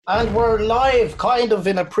And we're live, kind of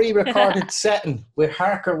in a pre-recorded setting with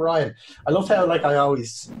Harker Ryan. I love how, like, I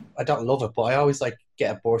don't love it, but I always like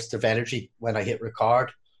get a burst of energy when I hit record.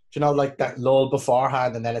 Do you know, like that lull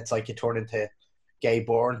beforehand, and then it's like you turn into Gay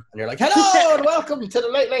Born, and you're like, "Hello and welcome to the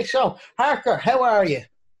Late Late Show." Harker, how are you?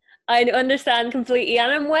 I understand completely,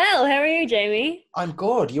 and I'm well. How are you, Jamie? I'm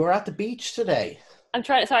good. You were at the beach today. I'm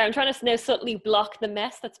trying to now subtly block the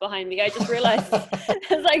mess that's behind me. I just realized,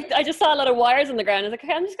 it's like, I just saw a lot of wires on the ground. I was like,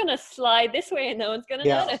 okay, I'm just going to slide this way and no one's going to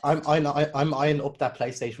Yeah, notice. I'm eyeing up that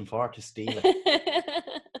PlayStation 4 to steal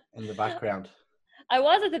it in the background. I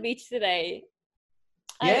was at the beach today.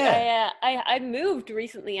 Yeah. I moved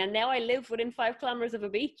recently and now I live within 5 kilometers of a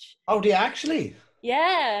beach. Oh, do you actually?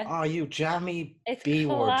 Yeah, Oh, you jammy it's B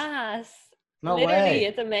word. class. No Literally, way.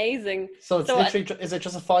 it's amazing. So it's So literally, is it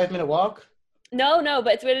just a 5 minute walk? no,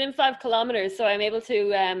 but it's within 5 kilometers, so I'm able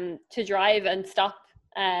to drive and stop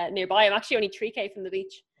nearby. I'm actually only 3k from the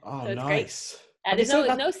beach, Oh, so it's great. nice. Have you There's still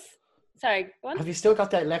got, no. Sorry, go on. have you still got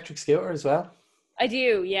that electric scooter as well? I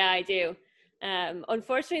do, yeah, I do.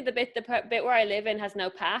 Unfortunately, the bit where I live in has no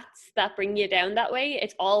paths that bring you down that way.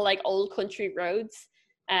 It's all like old country roads.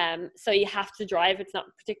 So you have to drive. It's not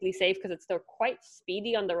particularly safe because they're quite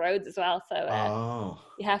speedy on the roads as well. So Oh.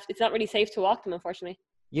 it's not really safe to walk them, unfortunately.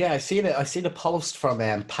 Yeah, I seen it. I seen a post from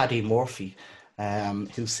Paddy Murphy,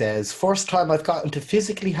 who says, "First time I've gotten to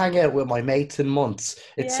physically hang out with my mates in months.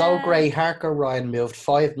 It's so Yeah, great. Harker Ryan moved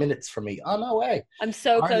 5 minutes from me. Oh, no way. I'm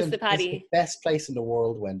so close to Ireland is the Paddy. best place in the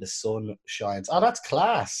world when the sun shines." Oh, that's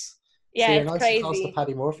class. So Yeah, you're it's nice and close to crazy.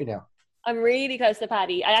 Paddy Murphy now. I'm really close to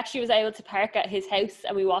Paddy. I actually was able to park at his house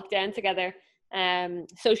and we walked down together,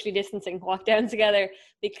 socially distancing, walked down together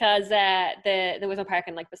because there was no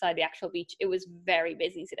parking like beside the actual beach. It was very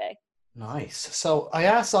busy today. Nice. So I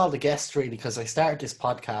asked all the guests really because I started this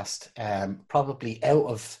podcast probably out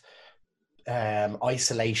of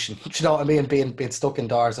isolation. Do you know what I mean? Being stuck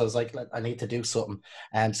indoors, I was like, I need to do something.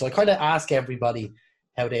 So I kind of ask everybody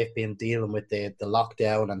how they've been dealing with the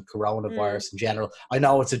lockdown and Mm. coronavirus in general. I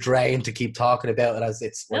know it's a drain to keep talking about it as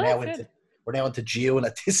it's No, it's good. we're now into June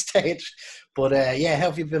at this stage. But yeah, how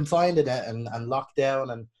have you been finding it and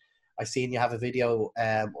lockdown? And I seen you have a video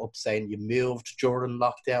up saying you moved during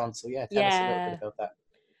lockdown. So yeah, tell us a little bit Yeah, about that.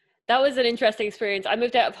 that was an interesting experience. I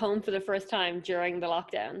moved out of home for the first time during the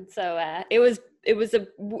lockdown, so it was a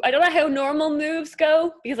I don't know how normal moves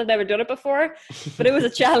go because I've never done it before, but it was a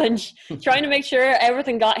challenge trying to make sure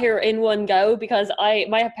everything got here in one go because I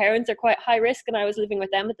my parents are quite high risk and I was living with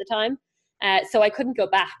them at the time. So I couldn't go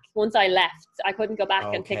back once I left. I couldn't go back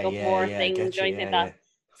and pick Okay, up yeah, more yeah, I things get or you, anything yeah, like that.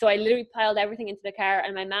 yeah. So I literally piled everything into the car,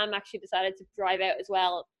 and my mom actually decided to drive out as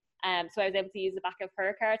well. So I was able to use the back of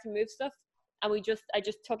her car to move stuff, and I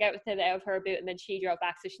just took everything out of her boot, and then she drove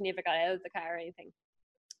back, so she never got out of the car or anything.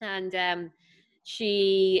 And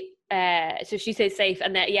so she stayed safe,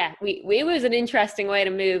 and that yeah, we it was an interesting way to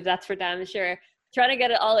move. That's for damn sure. Trying to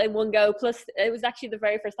get it all in one go. Plus, it was actually the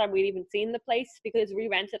very first time we'd even seen the place because we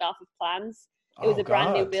rented off of plans. It was Oh a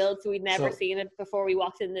brand new God. build, so we'd never So seen it before we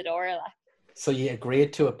walked in the door. Like, so you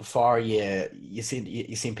agreed to it before you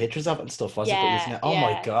seen pictures of it and stuff, was it? But you yeah, seen it. Oh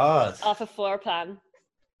my yeah, God. off a floor plan.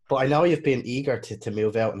 But I know you've been eager to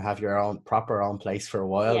move out and have your own proper own place for a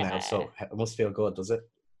while now, Yeah, so it must feel good, does it?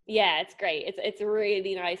 yeah, it's great. It's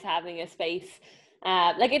really nice having a space.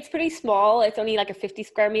 Like it's pretty small. It's only like a 50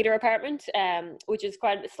 square meter apartment, which is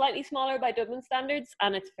quite slightly smaller by Dublin standards,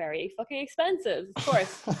 and it's very fucking expensive, of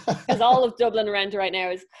course, because all of Dublin rent right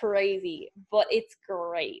now is crazy. But it's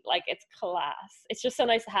great. Like it's class. It's just so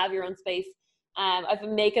nice to have your own space. I've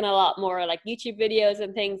been making a lot more like YouTube videos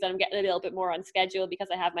and things, and I'm getting a little bit more on schedule because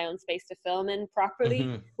I have my own space to film in properly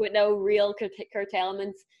Hmm. with no real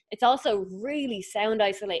curtailments. It's also really sound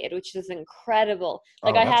isolated, which is incredible.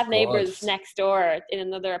 Like Oh, I that's have good. neighbors next door in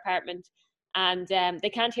another apartment, and they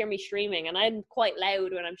can't hear me streaming, and I'm quite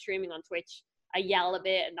loud when I'm streaming on Twitch. I yell a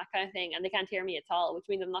bit and that kind of thing, and they can't hear me at all, which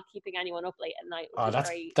means I'm not keeping anyone up late at night, which Oh, is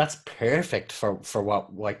great. that's perfect for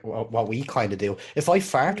what we kind of do. If I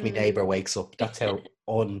fart, my neighbor Mm. wakes up. That's how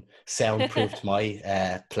unsoundproofed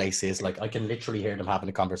my place is. Like I can literally hear them having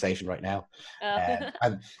a conversation right now. uh,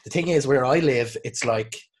 And the thing is, where I live, it's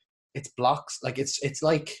like it's blocks. Like it's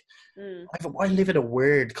like mm. I live in a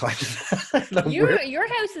weird kind of in a weird. Your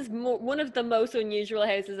house is one of the most unusual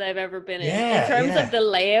houses I've ever been in Yeah, terms of yeah. the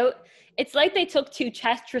layout. It's like they took two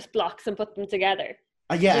Tetris blocks and put them together.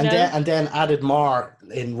 Yeah, You know? and then added more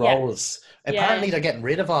in Yeah, rows. yeah. Apparently, they're getting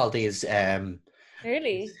rid of all these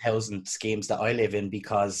Really? housing schemes that I live in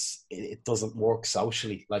because it doesn't work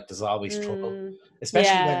socially. Like there's always trouble, Mm,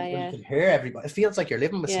 especially yeah, when you yeah, can hear everybody. It feels like you're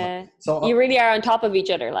living with someone. yeah. So You really are on top of each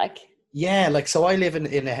other, like. Yeah, like so I live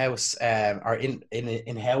in a house or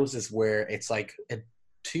in houses where it's like a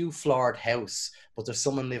two-floored house, but there's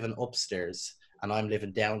someone living upstairs and I'm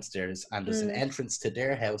living downstairs, and there's an Mm. entrance to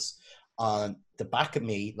their house on the back of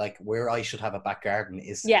me, like where I should have a back garden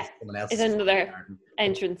Yeah, is someone it's else's front another garden. But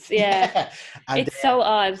entrance. Yeah, yeah, and it's so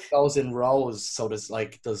odd. goes in rows. So there's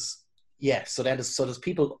yeah. So then there's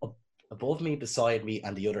people above me, beside me,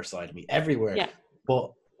 and the other side of me, everywhere. Yeah.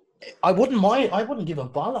 But I wouldn't mind. I wouldn't give a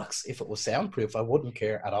bollocks if it was soundproof. I wouldn't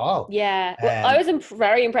care at all. Yeah, well, I was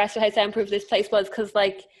very impressed with how soundproof this place was, because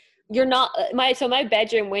like you're not my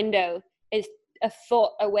bedroom window is a foot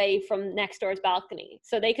away from next door's balcony,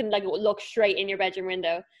 so they can like look straight in your bedroom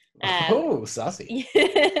window. Oh, sassy!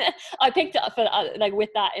 I picked it up for like with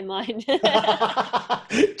that in mind.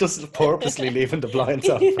 Just purposely leaving the blinds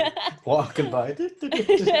open, walking by.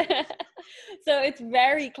 So it's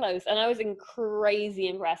very close, and I was crazy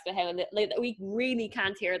impressed with how like, we really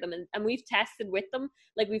can't hear them, and we've tested with them.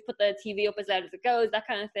 Like we've put the TV up as loud as it goes, that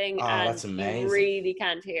kind of thing, Oh, and that's amazing. you really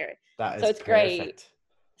can't hear. That is So it's perfect. great.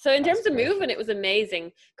 So in terms of perfect. movement, it was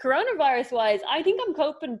amazing. Coronavirus wise, I think I'm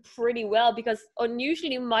coping pretty well, because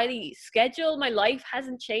unusually my schedule, my life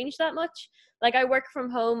hasn't changed that much. Like I work from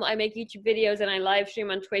home, I make YouTube videos, and I live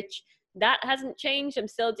stream on Twitch. That hasn't changed. I'm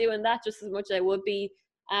still doing that just as much as I would be.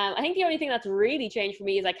 I think the only thing that's really changed for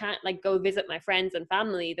me is I can't like go visit my friends and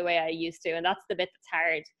family the way I used to, and that's the bit that's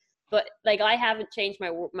hard. But like I haven't changed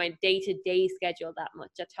my day-to-day schedule that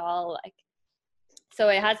much at all. Like, so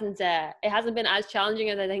it hasn't been as challenging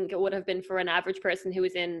as I think it would have been for an average person who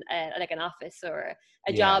was in like an office or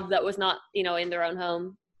a job that was not, you know, in their own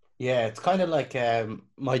home. Yeah, it's kind of like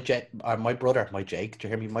my brother, Jake. Do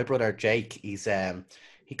you hear me? My brother Jake, he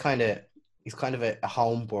kind of he's kind of a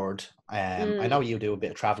homeboard. I know you do a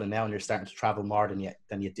bit of traveling now, and you're starting to travel more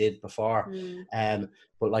than you did before.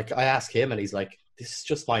 But like I ask him, and he's like, "This is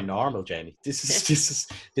just my normal, Jamie. This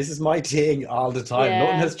is my thing all the time.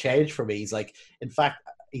 Nothing has changed for me." He's like, in fact,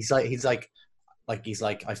 he's like,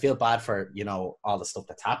 I feel bad for, you know, all the stuff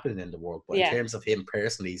that's happening in the world, but in terms of him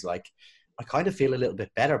personally, he's like, I kind of feel a little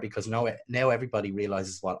bit better because now everybody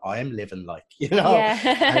realizes what I'm living like, you know.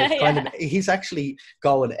 And it's kind of, he's actually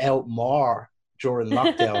going out more during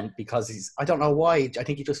lockdown because I don't know why, I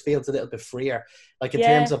think he just feels a little bit freer, like in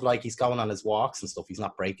terms of like he's going on his walks and stuff, he's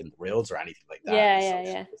not breaking the rules or anything like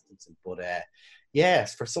that. But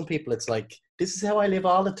yes, for some people it's like, this is how I live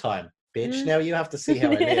all the time, bitch. Now you have to see how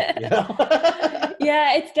I live, you know.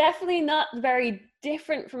 Yeah, it's definitely not very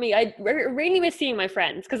different for me. I really miss seeing my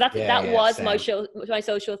friends, because that was my social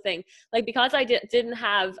thing. Like, because I didn't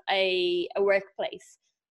have a workplace,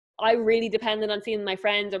 I really depended on seeing my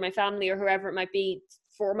friends or my family or whoever it might be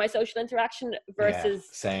for my social interaction, versus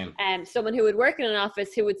someone who would work in an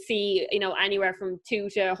office who would see, you know, anywhere from 2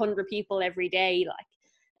 to 100 people every day. Like,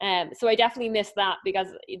 so I definitely miss that, because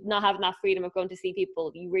not having that freedom of going to see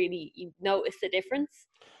people, you notice the difference,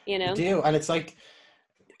 you know. You do, and it's like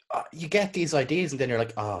you get these ideas, and then you're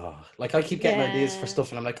like, oh, like I keep getting ideas for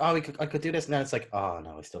stuff, and I'm like, oh, I could do this, and then it's like, oh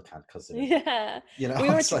no, I still can't, because you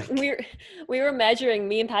know, we were measuring,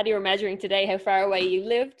 me and Paddy were measuring today how far away you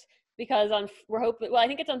lived, because we're hoping, well, I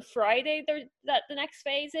think it's on Friday that the next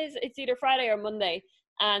phase is. It's either Friday or Monday,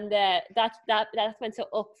 and that went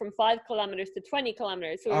up from 5 kilometers to 20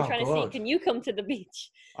 kilometers. So we were trying to see, can you come to the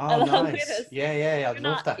beach along with us? Yeah, I'd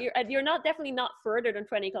love that. You're not definitely not further than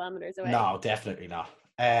 20 kilometers away. No, definitely not.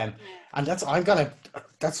 And that's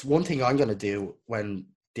one thing I'm gonna do when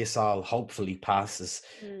this all hopefully passes,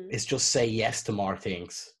 is just say yes to more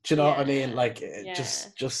things. Do you know what I mean? Like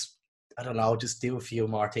just I don't know, just do a few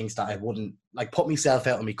more things that I wouldn't, like, put myself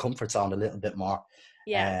out of my comfort zone a little bit more.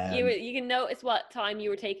 Yeah, you can notice what time you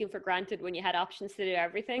were taking for granted when you had options to do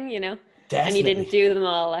everything, you know, and you didn't do them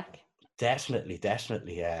all. Like, definitely,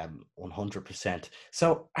 100%.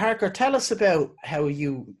 So, Harker, tell us about how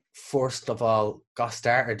you first of all got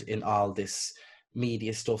started in all this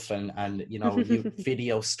media stuff and you know, you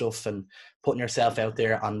video stuff and putting yourself out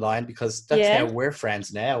there online, because that's how we're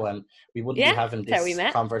friends now, and we wouldn't be having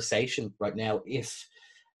this conversation right now if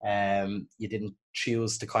you didn't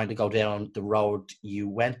choose to kind of go down the road you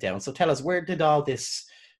went down. So tell us, where did all this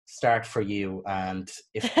start for you? And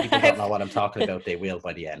if people don't know what I'm talking about, they will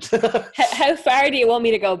by the end. How far do you want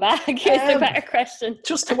me to go back? Is the better question.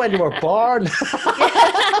 Just to when you were born.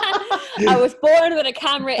 I was born with a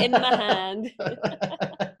camera in my hand.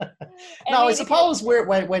 No, I suppose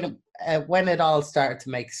when it all started to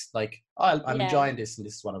make, like, oh, I'm enjoying this, and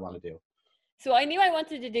this is what I want to do. So I knew I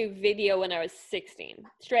wanted to do video when I was 16.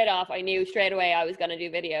 Straight off, I knew straight away I was going to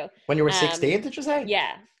do video. When you were 16, did you say?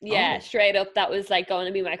 Yeah, straight up, that was like going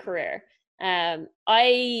to be my career.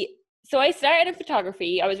 So I started in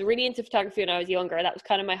photography. I was really into photography when I was younger. That was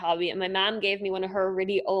kind of my hobby. And my mom gave me one of her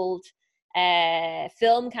really old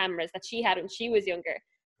film cameras that she had when she was younger.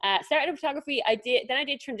 Started in photography. I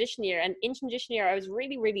did transition year, and in transition year I was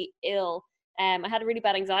really, really ill. I had a really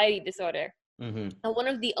bad anxiety disorder. Mm-hmm. And one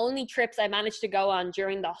of the only trips I managed to go on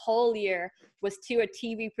during the whole year was to a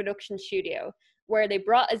TV production studio where they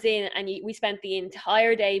brought us in, and we spent the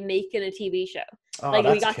entire day making a TV show. Oh, Like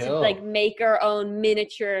we that's got cool. to like make our own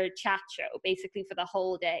miniature chat show basically for the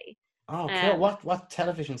whole day. Oh, cool. What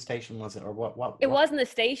television station was it, or what? It wasn't a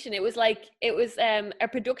station. It was a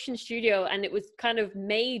production studio, and it was kind of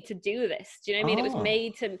made to do this. Do you know what I mean? It was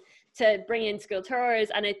made to bring in school tours,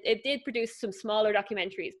 and it did produce some smaller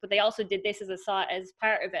documentaries, but they also did this as part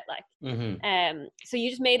of it. Like, so you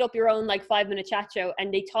just made up your own like 5-minute chat show,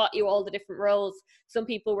 and they taught you all the different roles. Some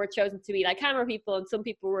people were chosen to be like camera people, and some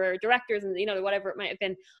people were directors, and whatever it might have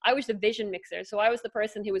been. I was the vision mixer, so I was the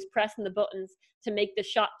person who was pressing the buttons to make the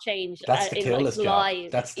shot change. That's the coolest like, live.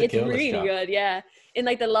 job. That's the it's coolest really job. Good, yeah. In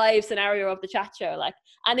like the live scenario of the chat show, like,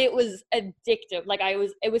 and it was addictive. Like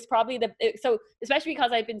it was probably so especially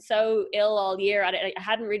because I'd been so ill all year, and I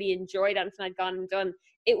hadn't really enjoyed anything I'd gone and done.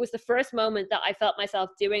 It was the first moment that I felt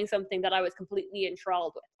myself doing something that I was completely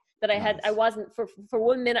enthralled with. That I wasn't for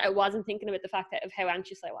 1 minute, I wasn't thinking about the fact of how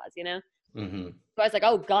anxious I was, Mm-hmm. So I was like,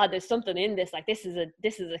 oh God, there's something in this. Like this is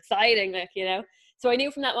exciting, like, So I knew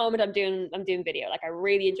from that moment I'm doing video. Like I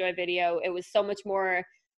really enjoy video. It was so much more,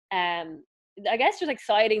 I guess, just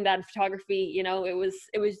exciting than photography. It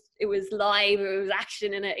was live. It was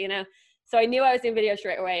action in it. So I knew I was doing video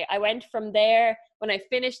straight away. I went from there. When I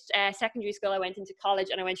finished secondary school, I went into college,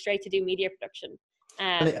 and I went straight to do media production.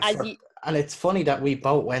 And it's funny that we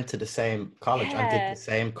both went to the same college and did the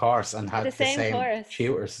same course and had the same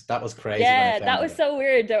tutors. That was crazy. Yeah, that was so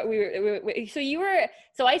weird. That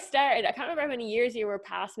so I started. I can't remember how many years you were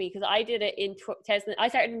past me, because I did it in I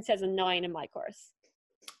started in 2009 in my course.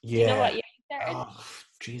 Yeah. Do you know what year you started? Oh,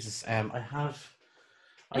 Jesus.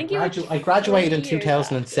 I graduated in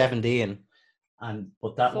 2017,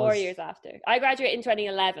 but that 4 years after. I graduated in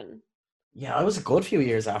 2011. Yeah, I was a good few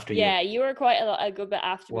years after you. Yeah, you were quite a good bit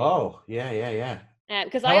after me. Whoa, yeah.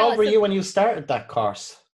 Because how old were you when you started that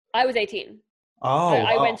course? I was 18. Oh,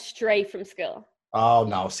 I went straight from school. Oh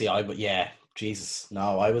no, see, Jesus,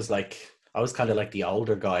 no, I was kind of like the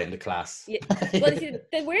older guy in the class. Yeah. Well, see,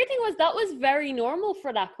 the weird thing was that was very normal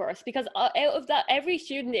for that course, because out of that, every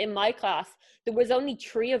student in my class, there was only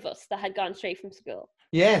 3 of us that had gone straight from school.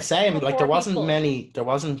 Yeah, same. Like there wasn't people. many. There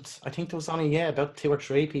wasn't. I think there was only about 2 or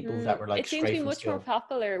 3 people that were like straight from school. It seems to be much more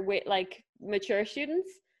popular with like mature students.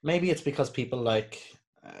 Maybe it's because people like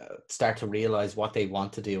start to realize what they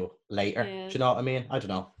want to do later. Yeah. Do you know what I mean? I don't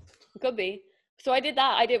know. It could be. So I did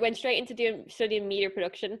that. Went straight into studying media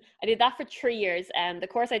production. I did that for 3 years. The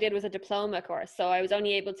course I did was a diploma course, so I was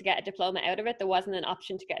only able to get a diploma out of it. There wasn't an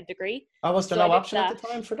option to get a degree. Oh, was there no option at the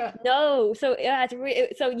time for that? No. So yeah,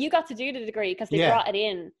 so you got to do the degree because they brought it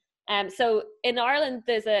in. So in Ireland,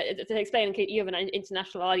 there's to explain, you have an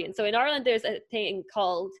international audience. So in Ireland, there's a thing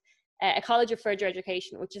called a College of Further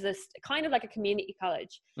Education, which is kind of like a community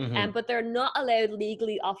college. But they're not allowed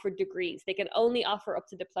legally offered degrees. They can only offer up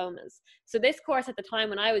to diplomas. So this course at the time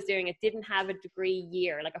when I was doing it didn't have a degree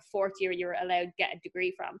year, like a 4th year you were allowed to get a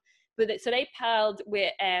degree from. So they palled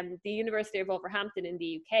with the University of Wolverhampton in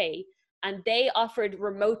the UK, and they offered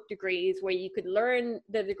remote degrees where you could learn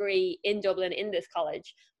the degree in Dublin in this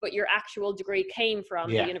college, but your actual degree came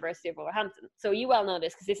from the University of Wolverhampton. So you well know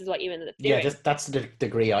this because this is what you ended up doing. Yeah, that's the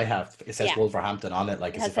degree I have. It says Wolverhampton on it,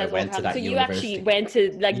 like as if I went to that university. So you actually went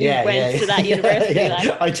to to that university.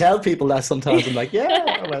 Like. I tell people that sometimes. I'm like,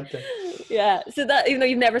 I went there. Yeah, so that even though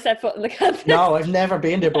you've never set foot in the campus. No, I've never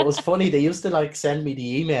been there, but it was funny. They used to like send me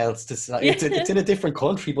the emails to say it's in a different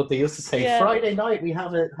country, but they used to say Friday night we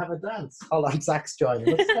have a dance. Hold on, Zach's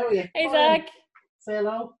joining. Hey Zach, say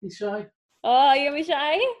hello. Be shy. Oh, you're gonna be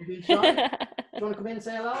shy? You're being shy? Do you want to come in and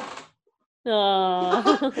say hello?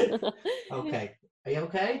 Oh. Okay. Are you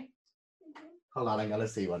okay? Hold on, I'm gonna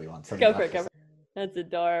see what he wants. Go for it. That's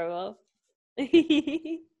adorable.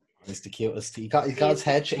 He's the cutest. He got his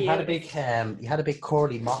head. He had a big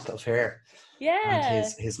curly mop of hair. Yeah.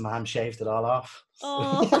 And his mom shaved it all off.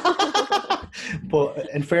 Oh. But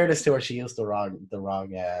in fairness to her, she used the wrong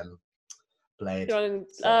blade.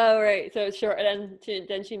 Oh right, so it's shorter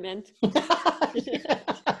than she meant.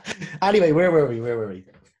 Anyway, where were we?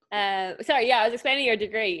 Sorry, I was explaining your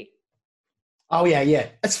degree. Oh yeah.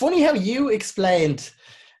 It's funny how you explained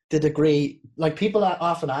the degree. Like people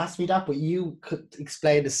often ask me that, but you could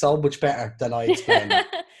explain it so much better than I explained it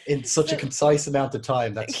in such a concise amount of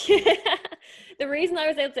time. the reason I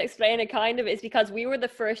was able to explain it kind of is because we were the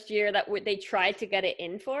first year that they tried to get it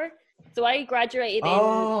in for. So I graduated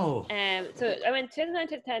so I went 2009,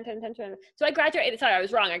 2010, 10, 10, so I graduated, sorry, I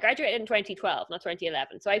was wrong. I graduated in 2012, not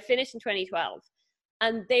 2011. So I finished in 2012.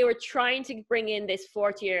 And they were trying to bring in this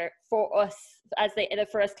fourth year for us as the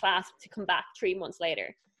first class to come back 3 months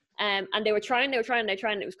later. And they were trying. It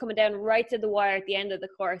was coming down right to the wire at the end of the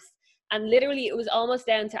course. And literally it was almost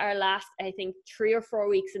down to our last, I think, 3 or 4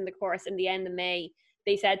 weeks in the course in the end of May.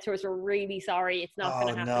 They said to us, we're really sorry, it's not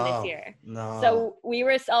going to happen this year. No. So we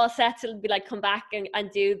were all set to be like, come back and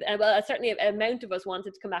do, well, certainly an amount of us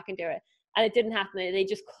wanted to come back and do it. And it didn't happen. They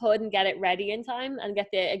just couldn't get it ready in time and get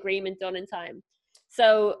the agreement done in time.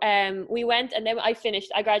 So we went, and then I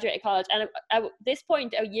graduated college. And at this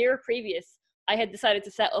point, a year previous, I had decided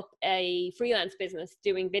to set up a freelance business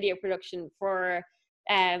doing video production for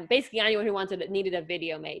basically anyone who needed a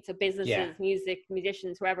video made. So businesses, music,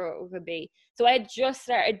 musicians, whoever it would be. So I had just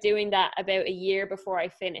started doing that about a year before I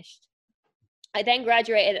finished. I then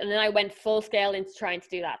graduated, and then I went full scale into trying to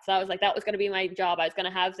do that. So I was like, that was going to be my job. I was going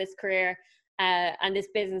to have this career and this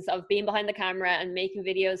business of being behind the camera and making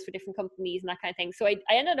videos for different companies and that kind of thing. So I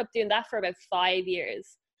ended up doing that for about 5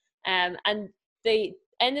 years. And they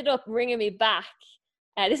ended up bringing me back.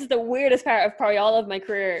 This is the weirdest part of probably all of my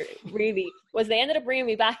career, really, was they ended up bringing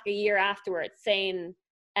me back a year afterwards saying,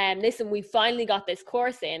 listen, we finally got this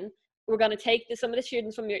course in. We're going to take some of the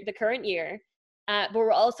students from the current year, but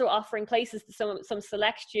we're also offering places to some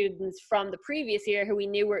select students from the previous year who we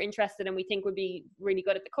knew were interested and we think would be really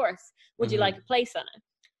good at the course. Would you like a place on it?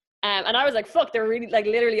 And I was like, fuck, they're really like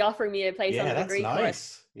literally offering me a place on the degree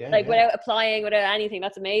course. Without applying, without anything.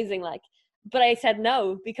 That's amazing. Like, but I said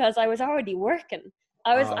no because I was already working.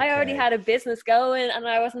 I already had a business going, and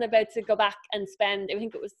I wasn't about to go back and spend. I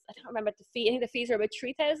think it was, I don't remember the fee. I think the fees were about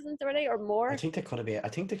 3,000 already or more. I think they could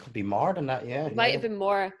be more than that. Yeah, it might have been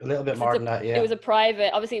more. A little bit more than that. Yeah, it was a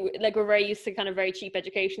private. Obviously, like we're very used to kind of very cheap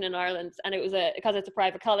education in Ireland, and it was because it's a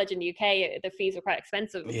private college in the UK. The fees are quite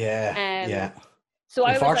expensive. Yeah. So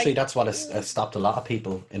unfortunately, that's what has stopped a lot of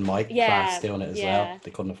people in my class doing it as well.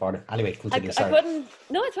 They couldn't afford it. Anyway, continue. Sorry. I couldn't.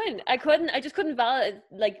 No, it's fine. I just couldn't validate.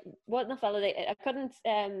 Like, what? Not validate. I couldn't.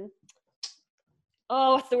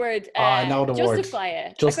 What's the word? I know the word. Justify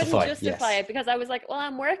it. I couldn't justify it because I was like, well,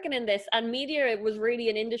 I'm working in this, and media was really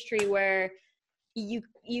an industry where you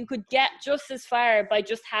could get just as far by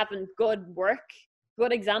just having good work,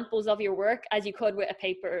 good examples of your work, as you could with a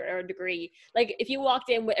paper or a degree. Like, if you walked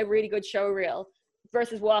in with a really good show reel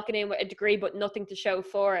versus walking in with a degree but nothing to show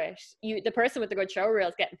for it, the person with the good show reel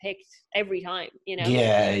is getting picked every time, you know.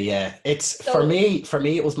 It's for me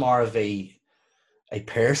it was more of a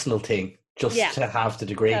personal thing, just to have the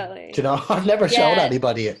degree. Totally. Do you know, I've never showed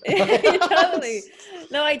anybody it. Totally.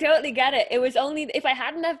 No, I totally get it. It was only if I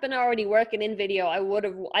hadn't have been already working in video, I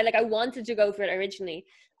wanted to go for it originally.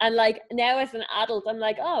 And like now as an adult, I'm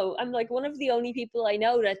like one of the only people I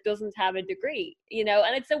know that doesn't have a degree, you know,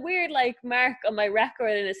 and it's a weird like mark on my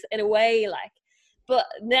record in a way, like, but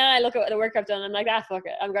then I look at the work I've done, I'm like, fuck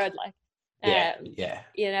it, I'm good, like,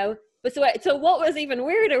 you know. But so what was even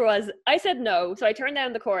weirder was I said no, so I turned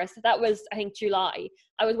down the course. That was, I think, July.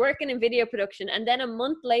 I was working in video production, and then a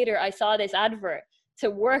month later I saw this advert to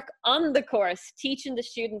work on the course, teaching the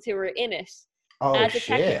students who were in it as a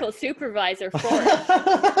technical supervisor for it.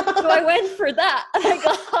 So I went for that, and I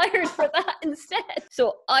got hired for that instead.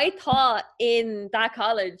 So I taught in that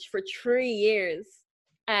college for 3 years,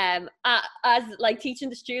 as like teaching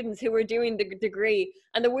the students who were doing the degree.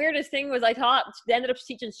 And the weirdest thing was I ended up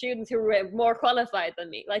teaching students who were more qualified than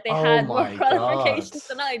me. Like they had more qualifications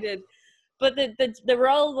than I did. But the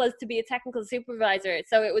role was to be a technical supervisor.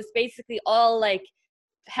 So it was basically all like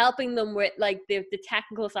helping them with like the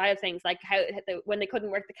technical side of things, like when they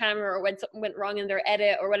couldn't work the camera or when something went wrong in their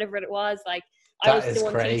edit or whatever it was, like I was the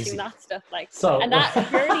one teaching that stuff, like, and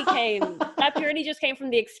that purely just came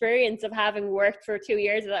from the experience of having worked for 2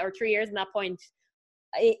 years or 3 years in that point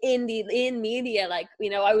in media. Like,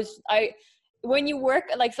 you know, when you work,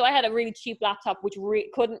 like, so I had a really cheap laptop which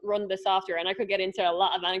couldn't run the software, and I could get into a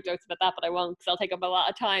lot of anecdotes about that, but I won't because I'll take up a lot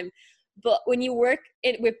of time. But when you work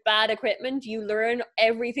with bad equipment, you learn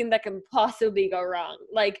everything that can possibly go wrong.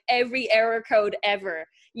 Like every error code ever,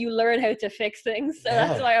 you learn how to fix things. So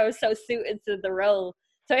that's why I was so suited to the role.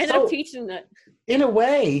 So I ended up teaching it. In a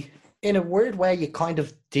weird way, you kind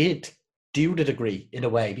of did do the degree in a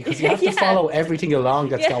way, because you have to follow everything along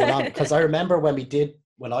that's going on. Because I remember when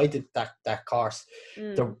I did that course,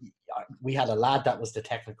 we had a lad that was the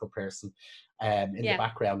technical person in the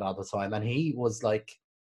background all the time, and he was like,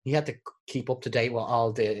 he had to keep up to date with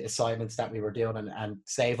all the assignments that we were doing and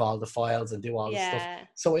save all the files and do all the stuff. Yeah.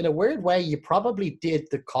 So in a weird way, you probably did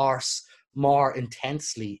the course more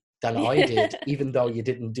intensely than I did, even though you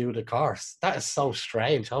didn't do the course. That is so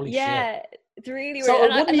strange. Holy shit. Yeah, it's really weird. So it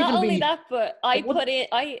wouldn't And not even only be, that, but it wouldn't,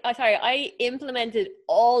 I implemented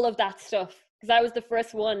all of that stuff because I was the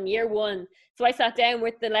first one, year one. So I sat down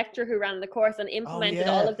with the lecturer who ran the course and oh implemented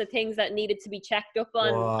all yeah. of the things that needed to be checked up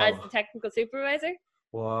on as Whoa. the technical supervisor.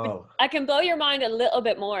 But Whoa. I can blow your mind a little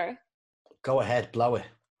bit more. Go ahead, blow it.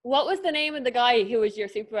 What was the name of the guy who was your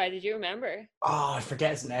supervisor? Do you remember? Oh, I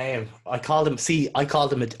forget his name. I called him, I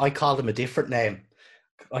called him a different name.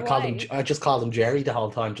 Why? I just called him Jerry the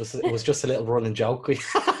whole time. Just, it was just a little running joke.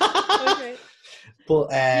 Okay.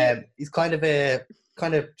 But You, he's kind of a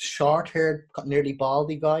short-haired, nearly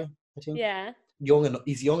baldy guy, I think. yeah.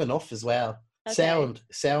 He's young enough as well. Okay.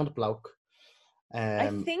 Sound bloke. I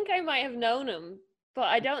Um, think I might have known him, but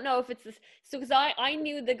I don't know if it's this. So, because I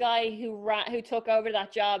knew the guy who took over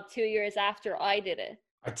that job 2 years after I did it.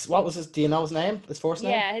 what was his? Do you know his name? His first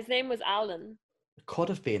name? Yeah, his name was Alan. It could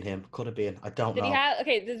have been him. Could have been. I don't Did he know. have?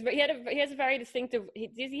 Okay, he has a very distinctive.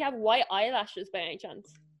 Does he have white eyelashes by any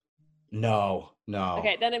chance? No, no,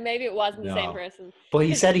 Okay, then maybe it wasn't the same no. person. But he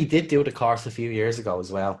 'Cause, said he did do the course a few years ago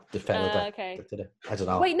as well. The fellow okay. that did it. I don't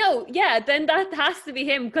know. Wait, no, yeah, then that has to be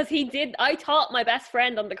him because he did. I taught my best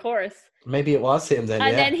friend on the course, Maybe it was him then.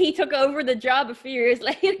 and Yeah. then he took over the job a few years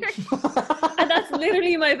later. And that's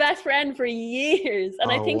literally my best friend for years.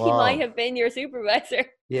 And I Oh think he might wow. have been your supervisor.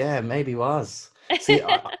 Yeah, maybe was. See,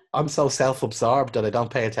 I'm so self-absorbed that I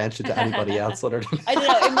don't pay attention to anybody else other than. I don't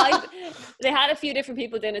know. It might. They had a few different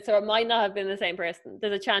people doing it, so it might not have been the same person.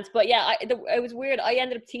 There's a chance, but yeah, it was weird. I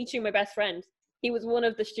ended up teaching my best friend. He was one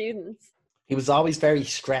of the students. He was always very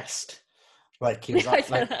stressed. Like he was like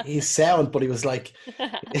he's sound, but he was like,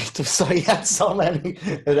 so he had so many,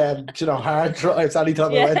 hard drives.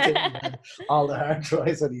 Anytime I went to all the hard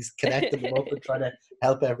drives, and he's connecting them up and trying to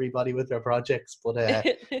help everybody with their projects. But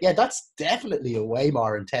yeah, that's definitely a way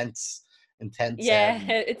more intense, Yeah,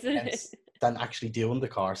 intense than actually doing the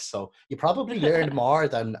course. So you probably learned more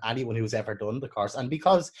than anyone who's ever done the course, and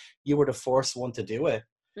because you were the first one to do it.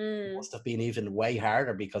 It must have been even way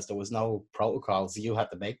harder because there was no protocols. You had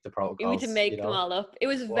to make the You need protocols. to make You them know? all up. It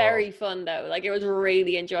was Whoa. very fun though. Like it was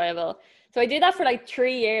really enjoyable. So I did that for like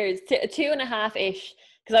 3 years, 2.5-ish.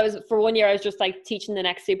 Because for 1 year I was just like teaching the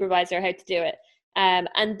next supervisor how to do it.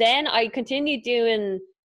 And then I continued doing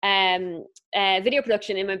video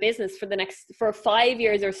production in my business for 5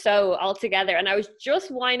 years or so altogether. And I was just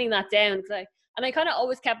winding that down I kind of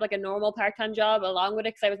always kept like a normal part-time job along with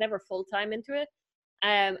it because I was never full-time into it.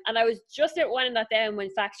 And I was just winding that down when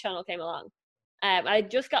Facts Channel came along. I'd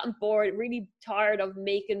just gotten bored, really tired of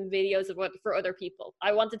making videos for other people.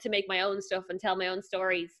 I wanted to make my own stuff and tell my own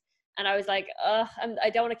stories. And I was like, I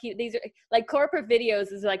don't want to keep these. Like corporate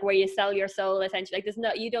videos is like where you sell your soul essentially.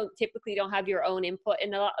 Like you typically don't have your own input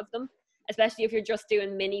in a lot of them, especially if you're just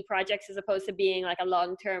doing mini projects as opposed to being like a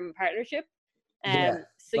long-term partnership. Yeah,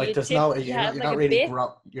 So like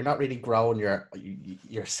you're not really growing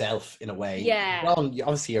yourself in a way. Yeah.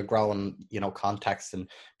 Obviously you're growing, context and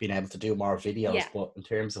being able to do more videos. Yeah. But in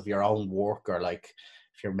terms of your own work, or like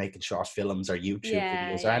if you're making short films or YouTube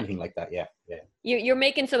videos or anything like that, yeah. You're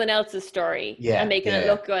making someone else's story and making it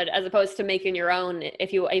look good, as opposed to making your own.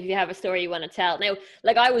 If you have a story you want to tell. Now,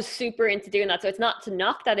 like I was super into doing that, so it's not to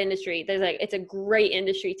knock that industry. It's a great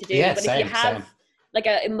industry to do. Yeah, but same, if you have like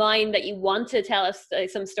a mind that you want to tell us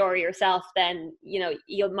some story yourself, then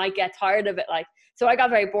you might get tired of it. Like, so I got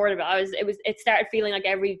very bored of it. It started feeling like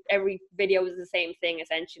every video was the same thing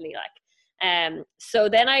essentially. Like, so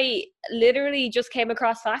then I literally just came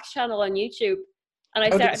across Facts Channel on YouTube, and I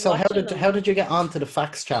started watching them. How did you get onto the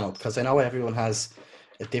Facts Channel? Because I know everyone has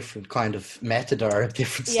a different kind of method or a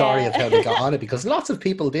different story of how they got on it. Because lots of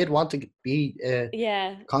people did want to be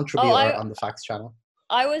a contributor on the Facts Channel.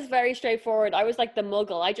 I was very straightforward. I was like the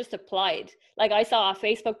muggle. I just applied. Like I saw a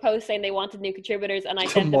Facebook post saying they wanted new contributors, and I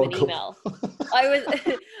sent them an email.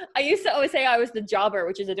 I used to always say I was the jobber,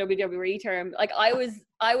 which is a WWE term. Like I was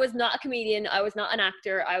not a comedian. I was not an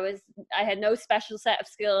actor. I had no special set of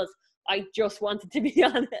skills. I just wanted to be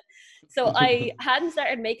on it. So I hadn't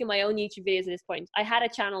started making my own YouTube videos at this point. I had a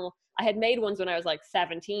channel. I had made ones when I was like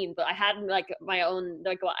 17, but I hadn't like my own,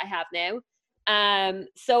 like what I have now.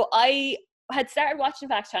 So I had started watching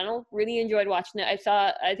Facts Channel, really enjoyed watching it.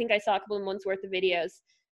 I think I saw a couple of months worth of videos.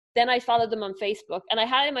 then I followed them on Facebook, and I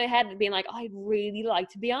had in my head being like, oh, I'd really like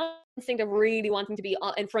to be on instinct of really wanting to be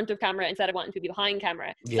in front of camera instead of wanting to be behind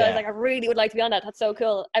camera. So I was like, I really would like to be on that. That's so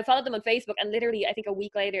cool. I followed them on Facebook, and literally, I think a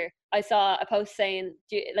week later, I saw a post saying,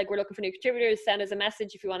 like, we're looking for new contributors. Send us a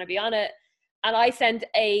message if you want to be on it. And I sent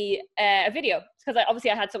a video because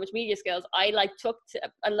obviously I had so much media skills. I like took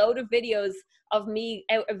a load of videos of me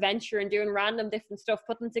out adventuring, doing random different stuff,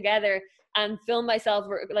 put them together, and film myself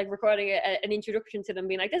like recording an introduction to them,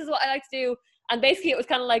 being like, this is what I like to do. And basically it was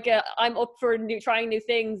kind of like I'm up for trying new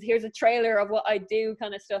things. Here's a trailer of what I do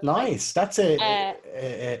kind of stuff. Nice. That's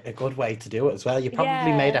a good way to do it as well. You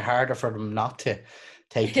probably made it harder for them not to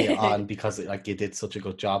take you on because like you did such a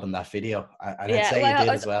good job in that video. And I'd say you did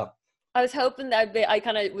as well. I was hoping that I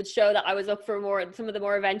kind of would show that I was up for some of the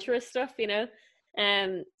more adventurous stuff, you know.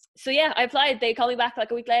 So yeah, I applied. They called me back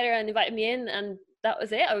like a week later and invited me in, and that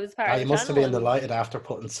was it. I was part of the channel. You must have been delighted after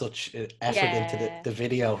putting such effort into the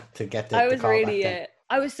video to get the call back.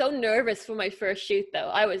 I was so nervous for my first shoot, though.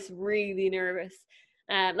 I was really nervous.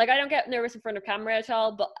 Like, I don't get nervous in front of camera at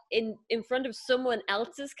all, but in front of someone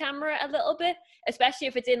else's camera a little bit, especially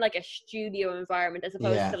if it's in like a studio environment as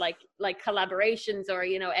opposed to like collaborations or,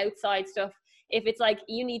 you know, outside stuff. If it's like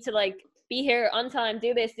you need to like be here on time,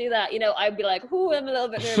 do this, do that, you know, I'd be like, ooh, I'm a little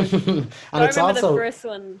bit nervous. And I remember also the first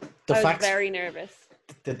one, I was very nervous.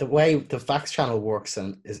 The way the Facts channel works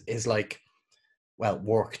and is like, well,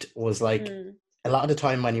 worked was like a lot of the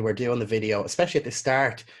time when you were doing the video, especially at the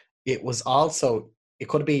start, it was also, it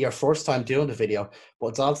could be your first time doing the video, but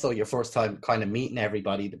it's also your first time kind of meeting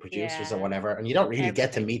everybody, the producers or whatever, and you don't really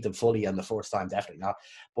get to meet them fully on the first time, definitely not.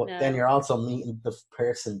 But then you're also meeting the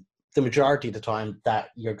person the majority of the time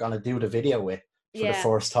that you're going to do the video with for the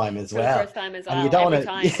first time as well. The first time as well. And you don't want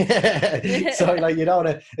to, so like you don't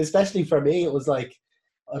want to, especially for me, it was like,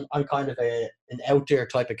 I'm kind of an out there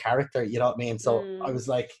type of character, you know what I mean? So I was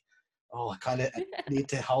like, oh, I kind of need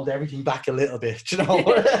to hold everything back a little bit, you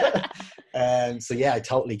know? So yeah, I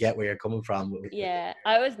totally get where you're coming from. Yeah,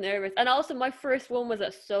 I was nervous. And also my first one was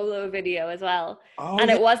a solo video as well. Oh, and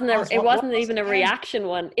it wasn't even a reaction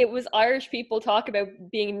one. It was Irish people talk about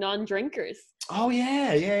being non-drinkers. Oh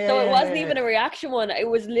yeah. So it wasn't even a reaction one. It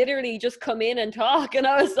was literally just come in and talk. And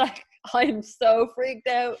I was like, I'm so freaked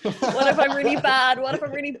out. What if I'm really bad? What if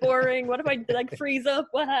I'm really boring? What if I like freeze up?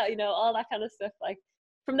 What, you know, all that kind of stuff. Like,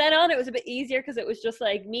 from then on, it was a bit easier because it was just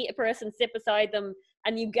like meet a person, sit beside them,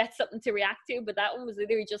 and you get something to react to. But that one was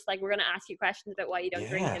literally just like, we're going to ask you questions about why you don't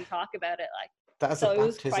drink and talk about it. Like, that's a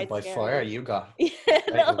baptism by fire you got. Yeah,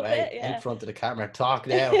 right away, in front of the camera. Talk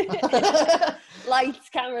now. Lights,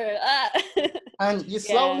 camera. And you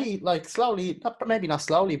slowly, maybe not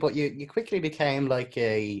slowly, but you quickly became like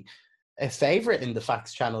a favorite in the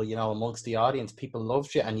Facts channel, you know, amongst the audience. People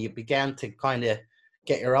loved you, and you began to kind of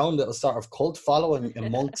get your own little sort of cult following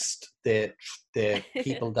amongst the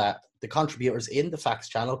people that the contributors in the Facts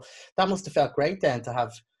channel. That must have felt great then to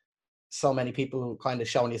have so many people kind of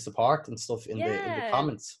showing you support and stuff in the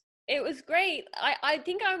comments. It was great. I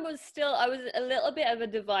think I was a little bit of a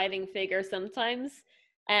dividing figure sometimes.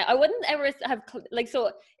 I wouldn't ever have like,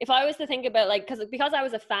 so if I was to think about like, because I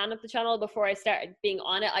was a fan of the channel before I started being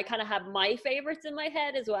on it, I kind of have my favorites in my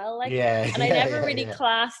head as well. Like, and I never really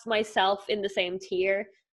classed myself in the same tier.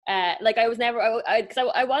 Like I was never,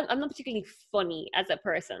 I'm not particularly funny as a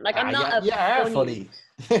person. Like I'm not funny.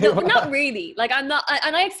 No, not really. Like I'm not,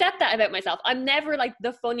 and I accept that about myself. I'm never like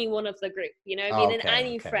the funny one of the group, you know what I mean? In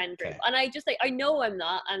any friend group. And I just like, I know I'm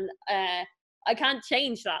not, and I can't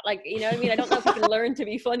change that. Like, you know what I mean? I don't know if you can learn to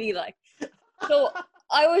be funny. Like, so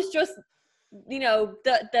I was just, you know,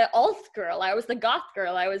 the alt girl. I was the goth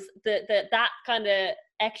girl. I was that kind of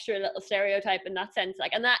extra little stereotype in that sense.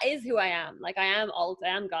 Like, and that is who I am. Like, I am alt, I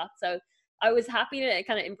am goth. So I was happy to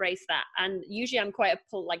kind of embrace that. And usually I'm quite a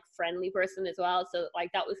friendly person as well. So like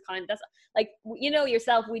that was that's like, you know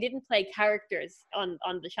yourself, we didn't play characters on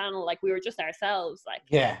the channel. Like we were just ourselves. Like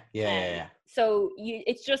yeah. So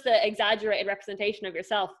it's just an exaggerated representation of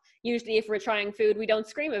yourself. Usually if we're trying food, we don't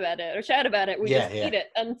scream about it or shout about it. We just eat it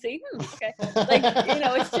and see, okay. Like, you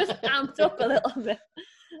know, it's just amped up a little bit.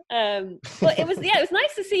 But it was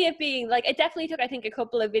nice to see it being like, it definitely took, I think, a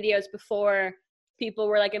couple of videos before people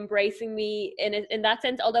were like embracing me in that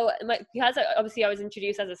sense. Although because obviously I was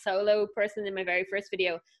introduced as a solo person in my very first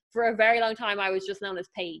video, for a very long time I was just known as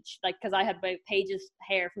Paige, like because I had my Paige's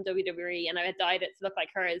hair from WWE and I had dyed it to look like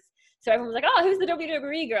hers. So everyone was like, oh, who's the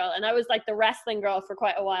WWE girl? And I was like the wrestling girl for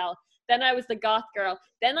quite a while. Then I was the goth girl.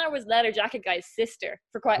 Then I was Leather Jacket Guy's sister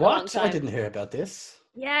for quite a long time. I didn't hear about this.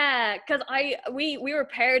 Yeah, because we were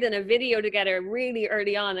paired in a video together really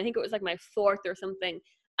early on. I think it was like my fourth or something.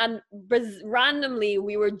 And randomly,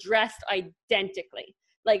 we were dressed identically.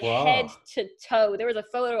 like head Wow. to toe. There was a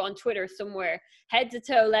photo on Twitter somewhere, head to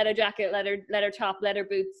toe, leather jacket, leather top, leather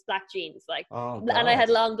boots, black jeans, like, Oh and I God. had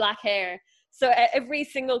long black hair. So every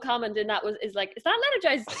single comment in that is like, is that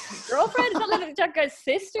leather guy's girlfriend? Is that leather guy's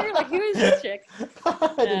sister? Like, who is this chick?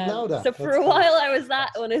 I didn't know So that. for a while I was that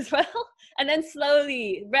one as well, and then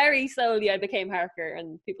slowly, very slowly, I became Harker,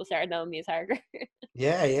 and people started knowing me as Harker.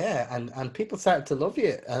 Yeah, yeah, and people started to love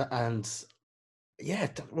you, and yeah,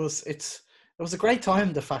 it was a great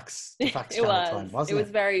time. The facts It channel was. time, It wasn't was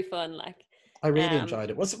it? very fun. Like, I really um, enjoyed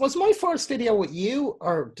it. Was my first video with you,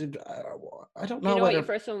 or did I don't do you know know what your whether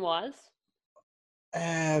first one was?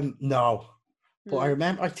 no, but I Hmm.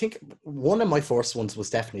 remember I think one of my first ones was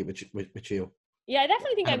definitely with you, Yeah, I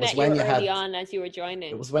definitely think and I it was met you when you early had on as you were it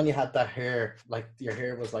joining. was when you had that hair, like your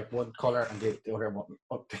hair was like one color and the other one,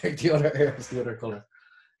 the other hair was the other color.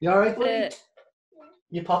 You all right, buddy? The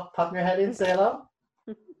You pop your head in, say hello.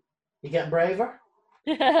 You getting braver?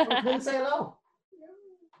 Come in, say hello.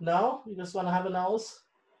 No, you just want to have a nose.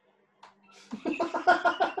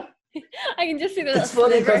 I can just see the little It's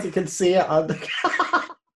funny because sliver. you can see it on the.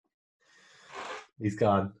 He's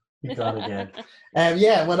gone. He's gone again.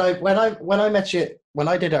 Yeah, when I met you, when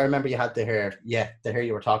I did it, I remember you had the hair. Yeah, the hair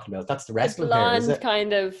you were talking about. That's the The wrestling hair, is blonde it?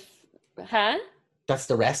 kind of, huh? That's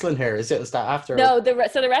the wrestling hair, is it? Is that after? No,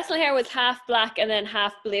 so the wrestling hair was half black and then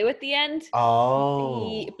half blue at the end. The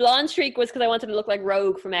Oh, blonde streak was because I wanted to look like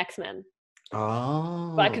Rogue from X-Men,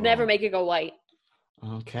 but I could never oh, make it go white.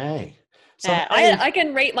 okay. So how many? I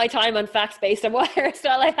can rate my time on facts based on what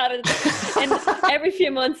hairstyle I had, and every few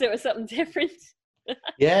months it was something different.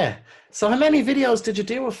 Yeah. So how many videos did you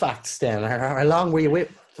do with Facts then? Or how long were you with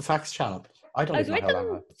the Facts channel? I don't I was even know with how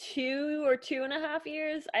long. them 2 or 2.5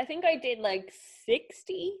 years. I think I did like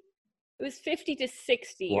 60. It was 50 to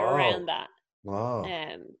 60 around Whoa. that. Whoa.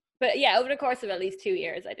 Um, but yeah, over the course of at least 2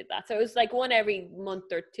 years, I did that. So it was like one every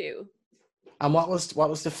month or two. And what was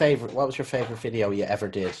the favorite? What was your favorite video you ever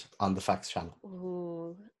did on the Facts channel?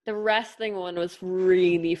 Ooh, the wrestling one was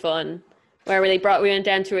really fun. Where we went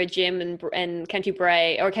down to a gym in County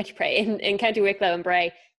Bray, or County Bray, in County Wicklow and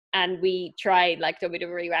Bray, and we tried like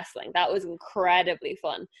WWE wrestling. That was incredibly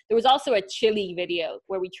fun. There was also a chili video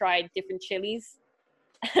where we tried different chilies.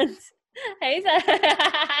 And hey,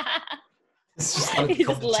 It's just going to he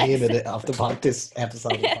become just the theme lets of, it. this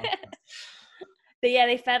episode of the podcast. But yeah,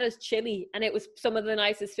 they fed us chili, and it was some of the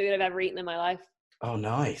nicest food I've ever eaten in my life. Oh,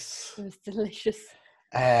 nice. It was delicious.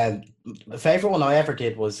 The favorite one I ever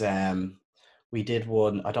did was we did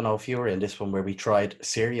one. I don't know if you were in this one where we tried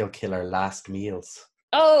serial killer last meals.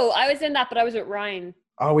 Oh, I was in that, but I was with Ryan.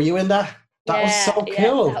 Oh, were you in that? That was so Yeah,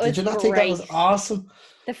 cool. that Did was you not think that was great. awesome?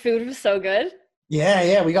 The food was so good. Yeah,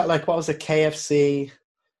 yeah. We got like what was it, KFC?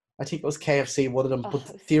 I think it was KFC, one of them. Oh, But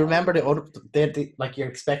it was do you so remember the good. other? Like you're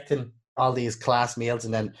expecting all these class meals,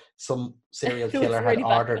 and then some serial It was killer had really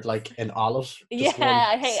bad. ordered like an olive, Yeah, just one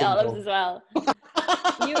I hate olives single. as well.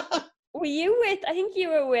 You were you with? I think you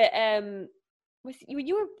were with.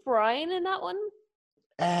 You were Brian in that one?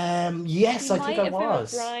 Yes, You I think might I have been with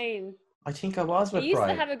was. Brian. I think I was I with used to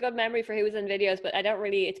Brian. have a good memory for who was in videos, but I don't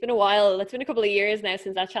really. It's been a while. It's been a couple of years now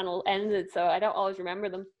since that channel ended, so I don't always remember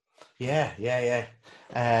them. Yeah, yeah,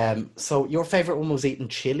 yeah. So your favorite one was eating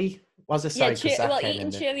chili, was it? Yeah, Sorry, because that came eating in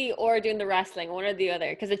there. chili or doing the wrestling, one or the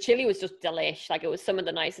other. Because the chili was just delish. Like, it was some of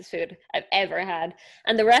the nicest food I've ever had.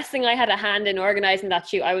 And the wrestling, I had a hand in organizing that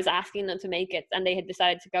shoot. I was asking them to make it, and they had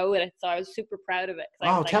decided to go with it. So I was super proud of it. Because I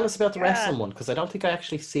was Oh, like, tell us about the yeah. wrestling one, because I don't think I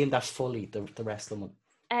actually seen that fully. The wrestling one.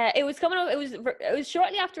 It was coming up. It was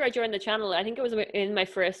shortly after I joined the channel. I think it was in my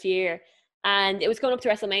first year, and it was going up to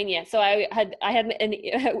WrestleMania. So I had an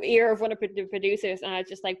ear of one of the producers, and I was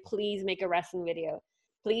just like, please make a wrestling video.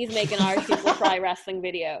 Please make an Irish people try wrestling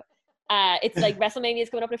video. It's like WrestleMania is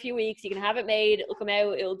coming up in a few weeks. You can have it made. It'll come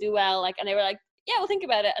out. It'll do well. Like, and they were like, yeah, we'll think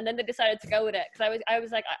about it. And then they decided to go with it because I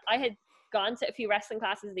was like, I had gone to a few wrestling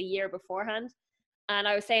classes the year beforehand. And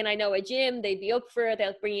I was saying, I know a gym, they'd be up for it,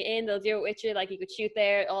 they'll bring you in, they'll do it with you, like you could shoot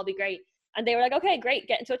there, it'll all be great. And they were like, okay, great,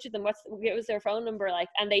 get in touch with them. What was their phone number like?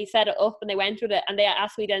 And they set it up and they went with it. And they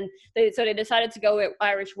asked me then, so they decided to go with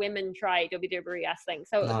Irish women try WWE wrestling.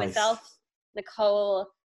 So it was Nice, myself, Nicole,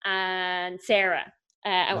 and Sarah.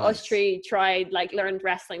 And us nice. three tried, like, learned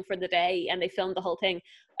wrestling for the day, and they filmed the whole thing.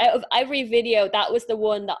 Out of every video, that was the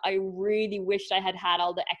one that I really wished I had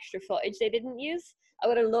all the extra footage they didn't use. I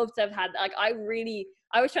would have loved to have had, like, I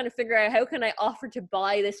was trying to figure out how can I offer to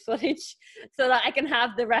buy this footage so that I can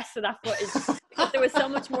have the rest of that footage, because there was so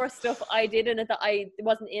much more stuff I did in it that I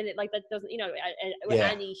wasn't in it. Like, that doesn't, with Yeah.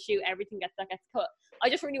 any shoot, everything gets cut. I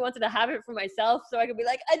just really wanted to have it for myself so I could be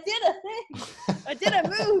like, I did a thing. I did a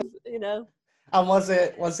move. And was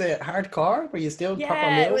it hardcore? Were you doing proper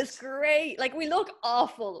Yeah, it was moves? great. Like we look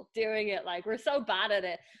awful doing it. Like we're so bad at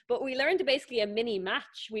it. But we learned basically a mini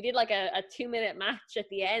match. We did like a 2 minute match at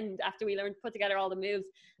the end after we learned to put together all the moves.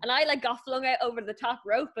 And I like got flung out over the top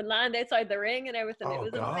rope and land outside the ring and everything. It Oh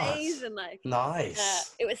was God. amazing. Like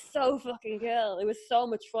Nice. it was so fucking cool. It was so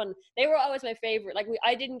much fun. They were always my favorite. Like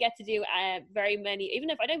I didn't get to do very many, even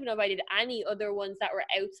if I don't even know if I did any other ones that were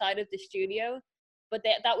outside of the studio. But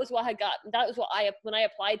that was what I got. That was what when I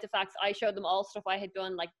applied to Fax, I showed them all stuff I had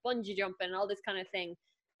done, like bungee jumping and all this kind of thing.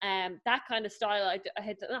 That kind of style, I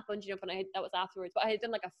had not bungee jumping. That was afterwards, but I had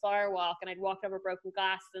done like a fire walk and I'd walked over broken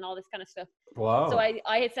glass and all this kind of stuff. So Wow.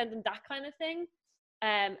 I had sent them that kind of thing.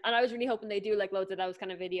 And I was really hoping they do like loads of those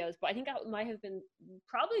kind of videos. But I think that might have been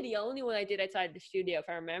probably the only one I did outside the studio, if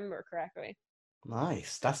I remember correctly.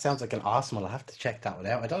 Nice. That sounds like an awesome one. I'll have to check that one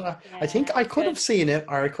out. I don't know. I think Yeah, I it's could have good. seen it,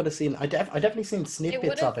 or I could have seen. I definitely seen It would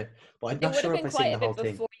snippets have of it, but I'm It not would sure have if been I seen quite the a whole bit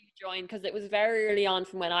thing. before you joined because it was very early on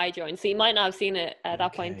from when I joined. So you might not have seen it at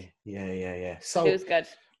that point, Okay. Yeah, yeah, yeah. but it So was good.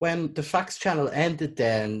 when the Fax channel ended,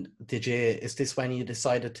 then is this when you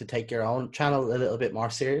decided to take your own channel a little bit more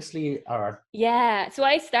seriously, or? Yeah. So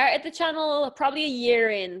I started the channel probably a year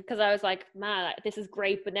in because I was like, man, this is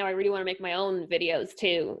great, but now I really want to make my own videos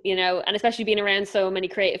too, and especially being around so many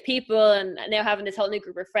creative people and now having this whole new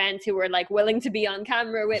group of friends who were like willing to be on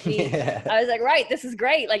camera with me. Yeah. I was like, right, this is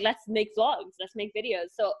great. Like, let's make vlogs, let's make videos.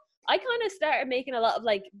 So I kind of started making a lot of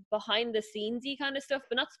like behind the scenesy kind of stuff,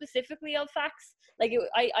 but not specifically of Facts. Like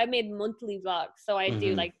I made monthly vlogs. So I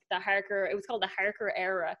do Hmm. like the Harker, it was called the Harker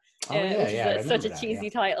era, Oh yeah, which is yeah. I such remember a that. Yeah. cheesy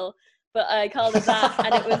title, but I called it that,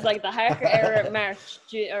 and it was like the Harker era March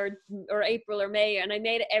or April or May, and I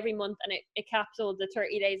made it every month, and it capsuled the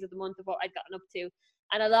 30 days of the month of what I'd gotten up to,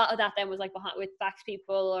 and a lot of that then was like behind with Fax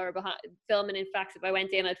people or behind filming in Fax. If I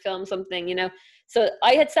went in, I'd film something. So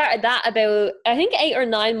I had started that about I think 8 or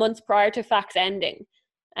 9 months prior to Fax ending,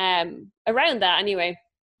 around that anyway,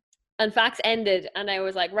 and Fax ended, and I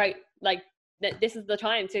was like, right, like this is the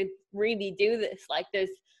time to really do this. Like there's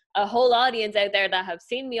a whole audience out there that have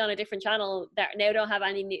seen me on a different channel that now don't have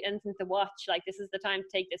anything to watch. Like this is the time to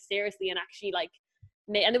take this seriously and actually like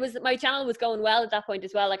and it was my channel was going well at that point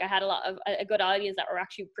as well. Like I had a lot of a good audience that were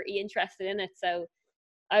actually pretty interested in it. So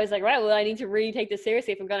I was like, right, well, I need to really take this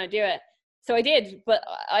seriously if I'm going to do it. So I did, but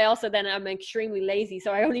I also then I'm extremely lazy.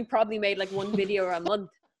 So I only probably made like one video a month.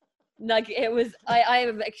 Like it was, I am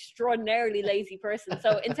an extraordinarily lazy person.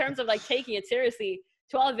 So in terms of like taking it seriously,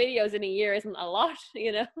 12 videos in a year isn't a lot.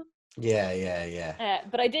 Yeah, yeah, yeah.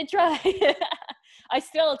 But I did try. I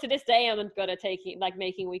still, to this day, am good at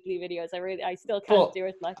making weekly videos. I still can't But do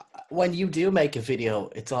it. Like, when you do make a video,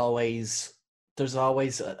 there's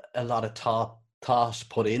always a lot of thought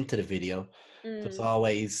put into the video. There's mm,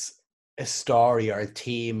 always a story or a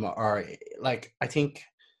theme, or like I think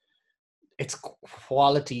it's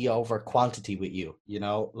quality over quantity with you.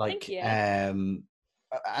 thank Like you. and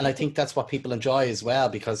I think that's what people enjoy as well,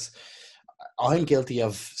 because I'm guilty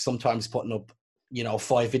of sometimes putting up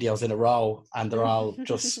 5 videos in a row, and they're all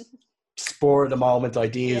just spur of the moment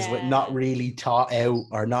ideas with not Yeah, really thought out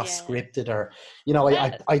or not yeah. scripted, or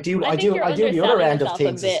I do I I think do you're I do the other underselling end of yourself a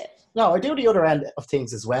things as bit. no, I do the other end of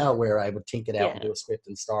things as well, where I would think it out and Yeah. do a script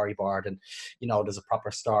and storyboard, and there's a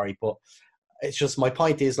proper story. But it's just, my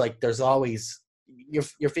point is, like, there's always your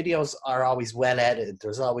videos are always well edited.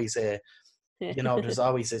 There's always a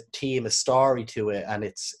theme, a story to it, and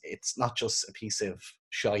it's not just a piece of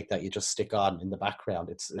shite that you just stick on in the background.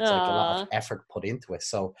 It's like a lot of Aw. effort put into it.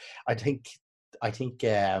 So I think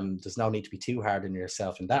there's no need to be too hard on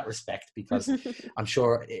yourself in that respect, because I'm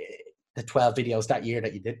sure the 12 videos that year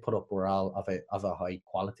that you did put up were all of a high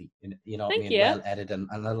quality. You know what I Thank mean? you. Well edited,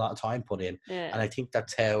 and a lot of time put in. And Yeah. I think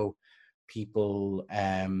that's how people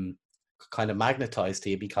kind of magnetize to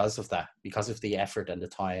you, because of that, because of the effort and the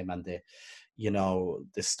time and the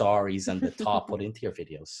stories and the thought put into your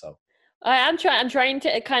videos. So I'm trying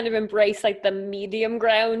to kind of embrace like the medium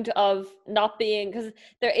ground of not being because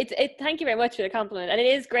thank you very much for the compliment, and it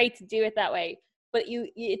is great to do it that way. But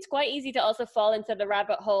it's quite easy to also fall into the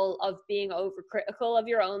rabbit hole of being overcritical of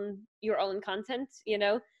your own content,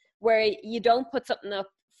 where you don't put something up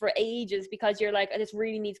for ages because you're like, oh, this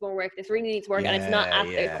really needs more work, this really needs work, and it's not yeah, at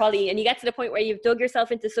the yeah. quality, and you get to the point where you've dug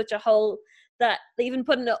yourself into such a hole that even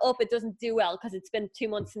putting it up, it doesn't do well because it's been 2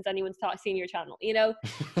 months since anyone's seen your channel. So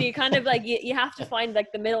you kind of like you have to find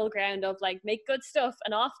like the middle ground of like make good stuff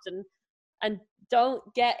and often, and don't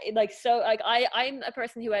get like so like I'm a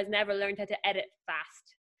person who has never learned how to edit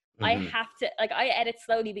fast. I Hmm. have to like I edit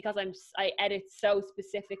slowly because I edit so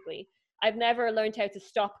specifically. I've never learned how to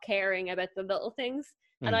stop caring about the little things.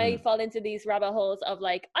 And I fall into these rabbit holes of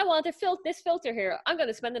like, I want to this filter here. I'm going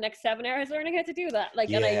to spend the next 7 hours learning how to do that.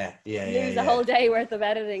 Like, and I lose a whole day worth of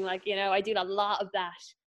editing. Like, you know, I do a lot of that.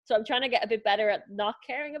 So I'm trying to get a bit better at not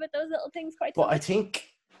caring about those little things quite so much.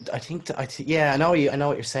 I know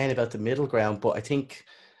what you're saying about the middle ground, but I think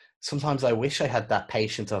sometimes I wish I had that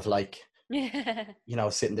patience of like, you know,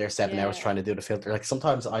 sitting there 7 hours trying to do the filter. Like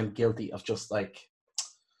sometimes I'm guilty of just like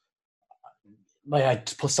I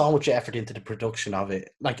put so much effort into the production of it.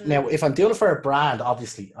 Like now, if I'm doing it for a brand,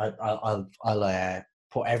 obviously I'll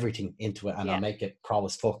put everything into it and I'll make it pro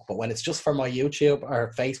as fuck. But when it's just for my YouTube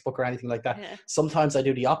or Facebook or anything like that, sometimes I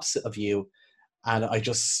do the opposite of you. And I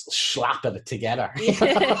just slap it together.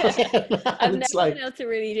 I've never been able to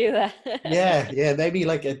really do that. yeah. Maybe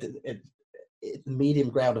like a medium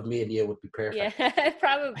ground of me and you would be perfect. Yeah,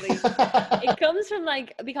 probably. It comes from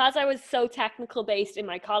like, because I was so technical based in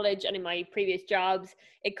my college and in my previous jobs,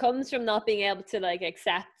 it comes from not being able to like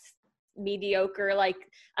accept mediocre, like,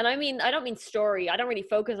 and I mean, I don't mean story, I don't really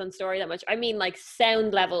focus on story that much, I mean like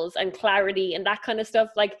sound levels and clarity and that kind of stuff.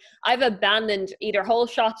 Like I've abandoned either whole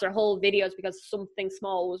shots or whole videos because something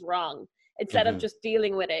small was wrong instead of just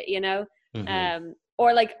dealing with it, you know.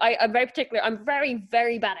 Or like I'm very particular, I'm very,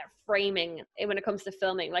 very bad at framing when it comes to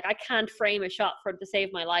filming. Like I can't frame a shot to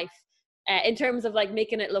save my life. In terms of like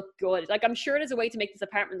making it look good, like I'm sure there's a way to make this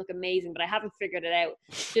apartment look amazing, but I haven't figured it out,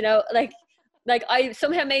 you know. Like I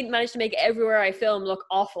somehow managed to make everywhere I film look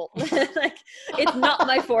awful. Like it's not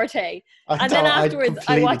my forte. And then afterwards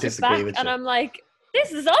I watch it back and I'm like,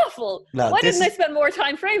 this is awful. Why didn't I spend more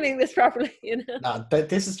time framing this properly? You know? No, but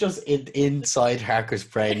this is just inside Harker's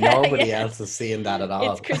brain. Nobody else is seeing that at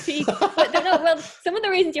all. It's critique. But no, well, some of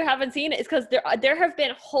the reasons you haven't seen it is because there have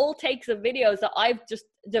been whole takes of videos that I've just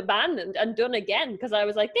abandoned and done again because I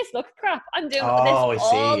was like, this looks crap. I'm doing this all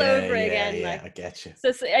over again. Yeah, like, I get you.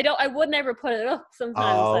 So I would never put it up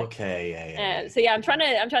sometimes. So yeah, I'm trying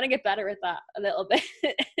to get better at that a little bit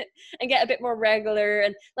and get a bit more regular.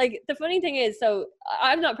 And like the funny thing is, so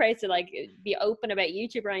I'm not afraid to like be open about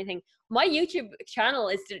YouTube or anything. My YouTube channel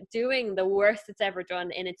is doing the worst it's ever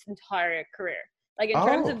done in its entire career. Like in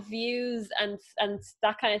terms of views and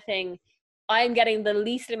that kind of thing, I'm getting the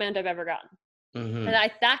least amount I've ever gotten. And I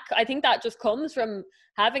think that just comes from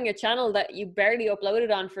having a channel that you barely uploaded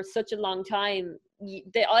on for such a long time.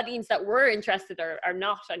 The audience that were interested are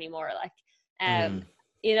not anymore. Like,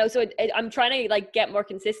 you know, so I'm trying to like get more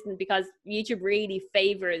consistent because YouTube really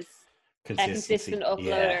favors a consistent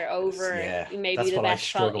uploader over maybe that's the what best I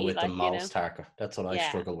struggle quality, with like, the most, you know? Harker. That's what I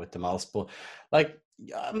struggle with the most. But like,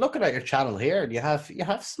 I'm looking at your channel here and you have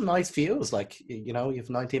some nice views. Like, you know, you have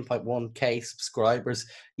 19.1k subscribers.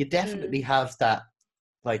 You definitely have that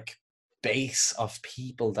like base of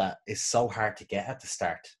people that is so hard to get at the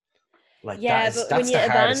start. Like that's the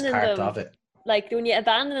hardest part of it. Like when you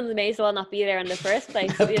abandon them, they may as well not be there in the first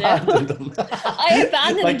place. You know, them. I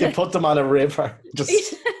abandoned like them. You put them on a river,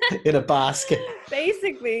 just in a basket.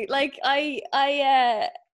 Basically, like I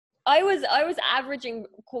was averaging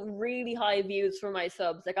really high views for my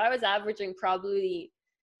subs. Like I was averaging probably,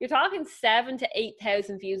 you're talking 7,000 to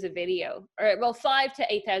 8,000 views a video, or well, 5,000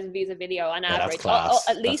 to 8,000 views a video on average. That's class.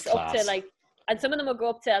 At least up to like, and some of them will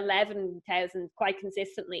go up to 11,000 quite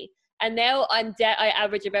consistently. And now I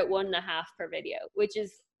average about 1.5 per video, which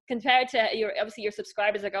is compared to obviously your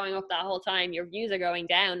subscribers are going up that whole time, your views are going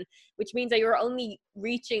down, which means that you're only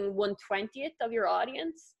reaching 1/20th of your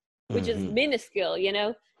audience, which is minuscule, you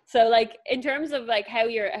know? So like in terms of like how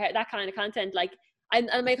that kind of content, like, and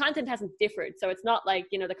my content hasn't differed. So it's not like,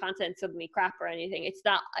 you know, the content suddenly crap or anything. It's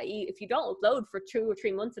that if you don't upload for 2 or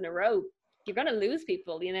 3 months in a row, you're going to lose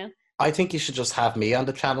people, you know? I think you should just have me on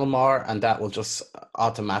the channel more, and that will just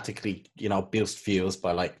automatically, you know, boost views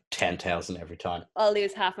by like 10,000 every time. I'll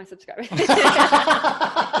lose half my subscribers.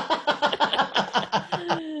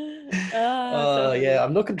 Yeah,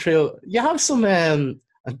 I'm looking through. You have some.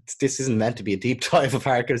 This isn't meant to be a deep dive of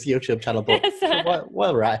Harker's YouTube channel, but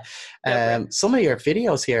well, right. Some of your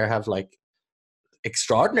videos here have like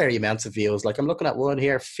extraordinary amounts of views. Like I'm looking at one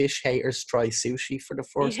here, fish haters try sushi for the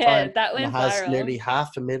first time. That went has viral. Nearly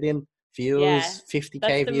 500,000 views,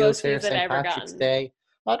 50k views here, St. Patrick's Day.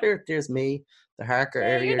 Oh, there's me, the Harker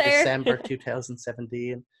area, December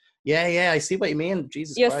 2017. Yeah, I see what you mean.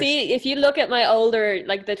 Jesus Christ. See, if you look at my older,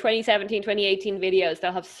 like the 2017, 2018 videos,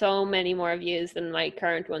 they'll have so many more views than my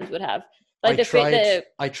current ones would have. Like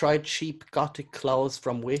I tried cheap gothic clothes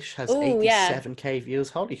from Wish has oh yeah, 87k views.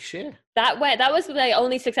 Holy shit. that was the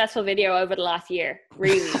only successful video over the last year,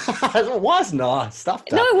 really. It was not. Stop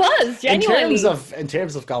No, that. it was genuinely. In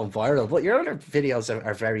terms of going viral, but your other videos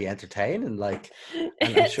are very entertaining. Like,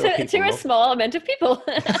 and I'm sure To people a love small amount of people.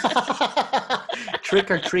 Trick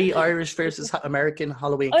or Treat Irish versus American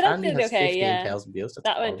Halloween Oh, that Candy did has okay. Yeah, 15,000 views. That's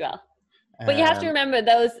that went quality. well. But you have to Um, remember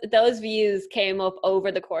those views came up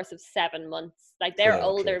over the course of 7 months. Like they're true.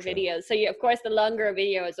 older videos, so of course the longer a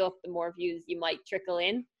video is up, the more views you might trickle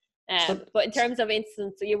in. So, But in terms of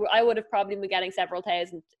instance, I would have probably been getting several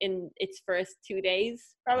thousand in its first 2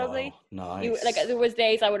 days, probably. oh, nice. There was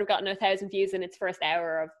days I would have gotten 1,000 views in its first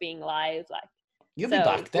hour of being live, like. You'll be So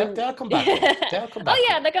back. They'll come back up. They'll come back oh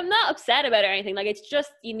yeah, up. like I'm not upset about it or anything. Like it's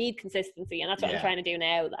just you need consistency, and that's what I'm Yeah. trying to do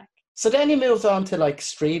now. Like. So then you moved on to like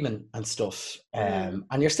streaming and stuff, and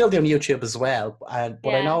you're still doing YouTube as well. But I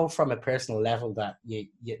Yeah. know from a personal level that you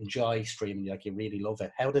enjoy streaming, like you really love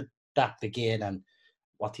it. How did that begin, and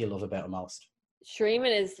what do you love about it most?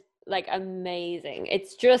 Streaming is like amazing.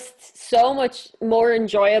 It's just so much more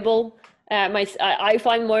enjoyable. I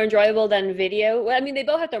find more enjoyable than video. Well, I mean, they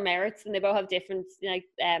both have their merits and they both have different like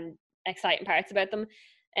exciting parts about them.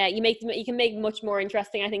 You can make much more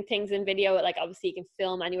interesting, I think, things in video. Like obviously you can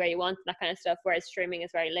film anywhere you want and that kind of stuff, whereas streaming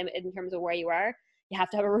is very limited in terms of where you are. You have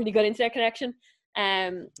to have a really good internet connection.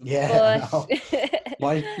 Yeah, no.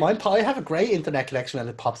 I have a great internet connection and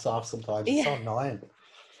it pops off sometimes. It's so annoying.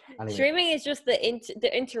 Anyway. Streaming is just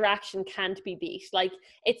the interaction can't be beat. Like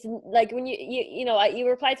it's like when you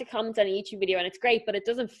reply to comments on a YouTube video and it's great, but it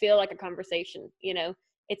doesn't feel like a conversation.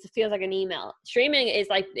 It feels like an email. Streaming is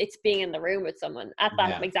like it's being in the room with someone at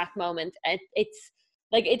that exact moment. It's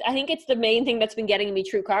like I think it's the main thing that's been getting me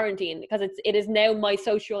through quarantine, because it is now my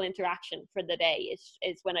social interaction for the day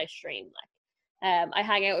is when I stream. Like I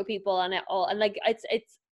hang out with people and like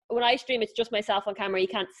it's when I stream, it's just myself on camera. You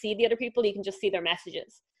can't see the other people, you can just see their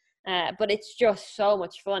messages. But it's just so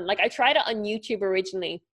much fun. Like I tried it on YouTube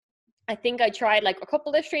originally. I think I tried like a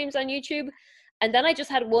couple of streams on YouTube, and then I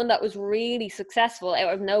just had one that was really successful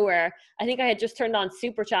out of nowhere. I think I had just turned on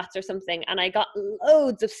super chats or something, and I got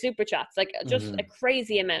loads of super chats, like just a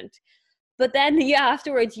crazy amount. But then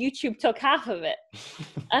afterwards YouTube took half of it.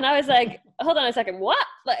 And I was like, hold on a second, what?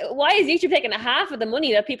 Like, why is YouTube taking half of the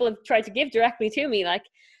money that people have tried to give directly to me? Like,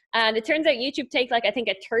 and it turns out YouTube takes like I think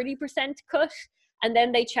a 30% cut. And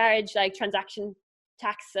then they charge like transaction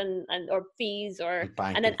tax and or fees,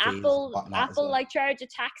 and then Apple well. Like charge a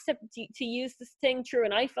tax to use this thing through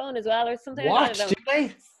an iPhone as well or something. What? Do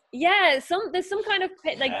they? Yeah, there's some kind of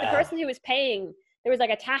like the person who was paying, there was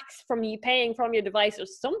like a tax from you paying from your device or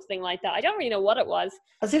something like that. I don't really know what it was.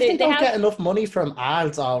 As if they don't get enough money from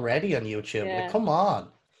ads already on YouTube. Yeah. Like, come on.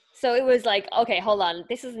 So it was like, okay, hold on.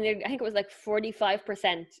 This is I think it was like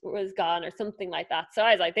 45% was gone or something like that. So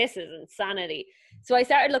I was like, this is insanity. So I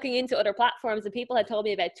started looking into other platforms, and people had told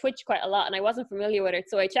me about Twitch quite a lot, and I wasn't familiar with it.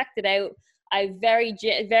 So I checked it out. I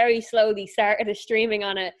very slowly started streaming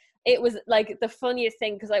on it. It was like the funniest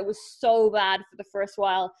thing, because I was so bad for the first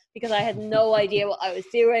while because I had no idea what I was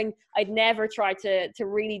doing. I'd never tried to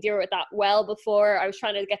really do it that well before. I was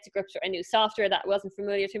trying to get to grips with a new software that wasn't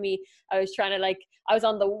familiar to me. I was trying to I was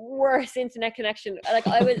on the worst internet connection. Like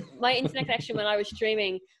my internet connection when I was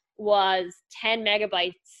streaming was 10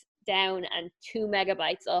 megabytes down and 2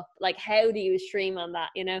 megabytes up. Like, how do you stream on that,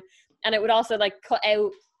 And it would also like cut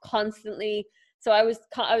out constantly. So I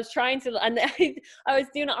was trying to, and I was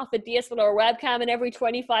doing it off a DSLR webcam, and every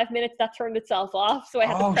 25 minutes that turned itself off. So I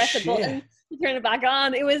had to press a button to turn it back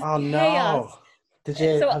on. It was chaos. Did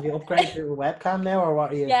you have you upgraded your webcam now, or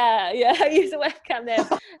what are you? Yeah, I use a webcam now.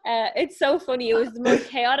 It's so funny. It was the most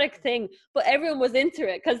chaotic thing, but everyone was into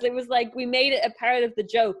it because it was like we made it a part of the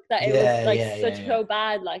joke that it was like so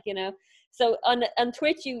bad, like So on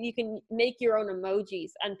Twitch, you can make your own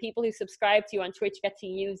emojis, and people who subscribe to you on Twitch get to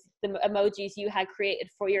use the emojis you had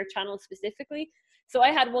created for your channel specifically. So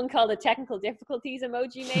I had one called the technical difficulties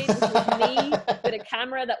emoji made, which was me with a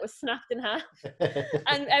camera that was snapped in half.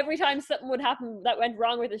 And every time something would happen that went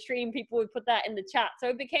wrong with the stream, people would put that in the chat. So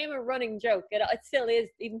it became a running joke. It still is,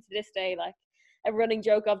 even to this day, like a running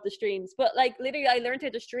joke of the streams. But like literally, I learned how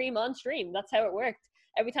to stream on stream. That's how it worked.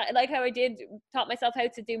 Every time, like how I taught myself how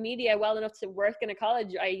to do media well enough to work in a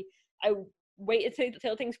college. I waited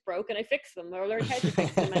till things broke and I fixed them, or learned how to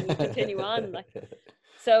fix them, and you continue on.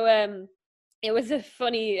 So it was a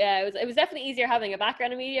funny. It was definitely easier having a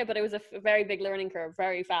background in media, but it was a very big learning curve,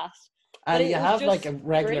 very fast. And you have like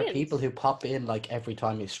regular people who pop in like every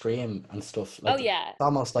time you stream and stuff. Like, it's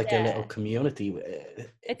almost like a little community.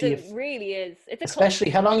 It really is. It's especially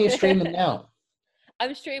how long are you streaming now?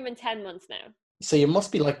 I'm streaming 10 months now. So you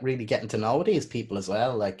must be like really getting to know these people as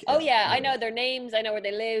well. Like, Oh yeah, I know their names. I know where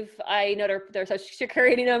they live. I know their social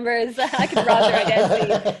security numbers. I can browse their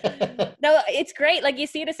identity. No, it's great. Like you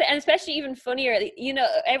see this, and especially even funnier. You know,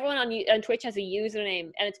 everyone on Twitch has a username,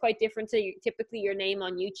 and it's quite different to typically your name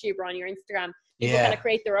on YouTube or on your Instagram. People kind of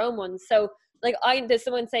create their own ones. So like there's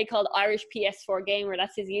someone say called Irish PS4 Gamer.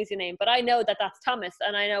 That's his username, but I know that that's Thomas,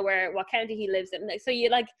 and I know what county he lives in. So you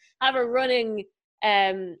like have a running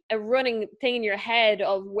thing in your head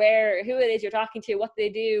of who it is you're talking to, what they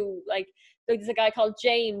do. Like there's a guy called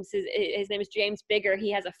James, his name is James Bigger.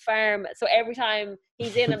 He has a farm, so every time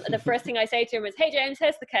he's in, the first thing I say to him is, "Hey James,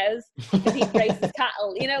 how's the cows?" Because he raises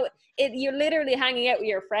cattle. You know, you're literally hanging out with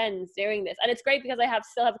your friends doing this, and it's great because I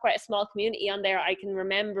still have quite a small community on there. I can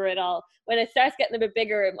remember it all. When it starts getting a bit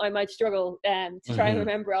bigger, I might struggle to try and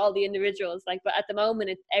remember all the individuals. Like, but at the moment,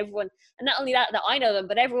 it's everyone, and not only that I know them,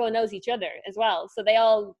 but everyone knows each other as well. So they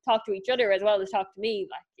all talk to each other as well as talk to me.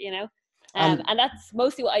 Like, you know. And that's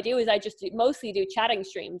mostly what I do. Is I just mostly do chatting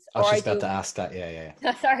streams. I was just about to ask that.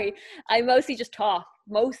 Yeah. Sorry, I mostly just talk.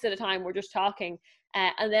 Most of the time, we're just talking,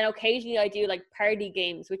 and then occasionally I do like party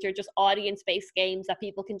games, which are just audience-based games that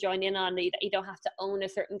people can join in on. You don't have to own a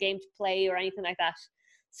certain game to play or anything like that.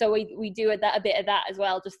 So we do a bit of that as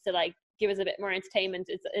well, just to like give us a bit more entertainment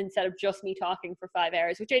instead of just me talking for 5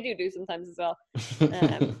 hours, which I do sometimes as well.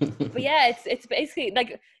 But yeah, it's basically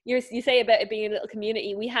like you say about it being a little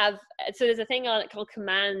community. We have, so there's a thing on it called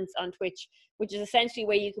commands on Twitch, which is essentially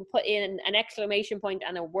where you can put in an exclamation point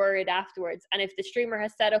and a word afterwards. And if the streamer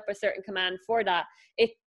has set up a certain command for that,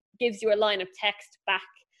 it gives you a line of text back.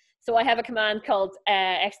 So I have a command called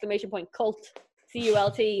exclamation point cult,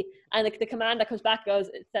 CULT, and the command that comes back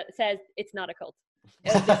says it's not a cult.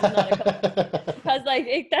 Because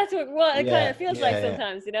like that's what it kind of feels like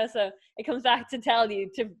sometimes, you know. So it comes back to tell you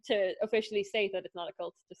to officially state that it's not a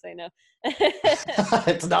cult. Just say no.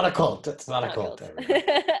 It's not a cult. It's not a cult.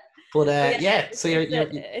 But so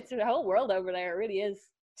it's a whole world over there. It really is.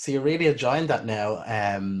 So you're really enjoying that now.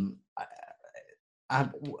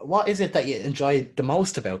 What is it that you enjoy the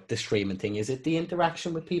most about the streaming thing? Is it the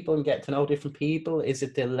interaction with people and getting to know different people? Is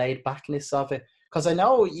it the laid backness of it? Because I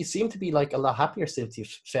know you seem to be like a lot happier since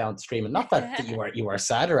you've found streaming. Not that you were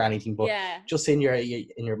sad or anything, but just in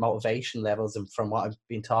your motivation levels, and from what I've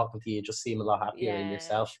been talking to you, you just seem a lot happier in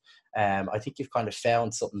yourself. I think you've kind of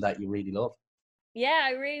found something that you really love. Yeah,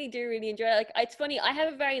 I really do really enjoy it. Like, it's funny, I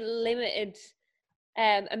have a very limited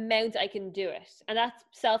amount I can do it, and that's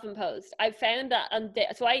self-imposed. I've found that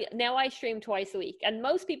I stream twice a week, and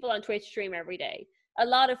most people on Twitch stream every day. A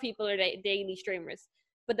lot of people are daily streamers.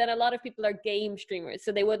 But then a lot of people are game streamers,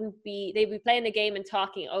 so they'd be playing the game and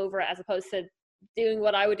talking over it, as opposed to doing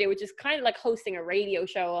what I would do, which is kind of like hosting a radio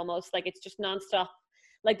show almost. Like it's just nonstop.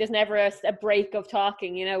 Like there's never a break of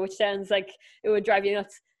talking, you know, which sounds like it would drive you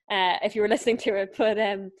nuts if you were listening to it. But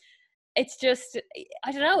it's just,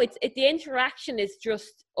 I don't know, the interaction is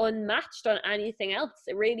just unmatched on anything else.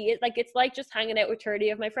 It really is. Like it's like just hanging out with 30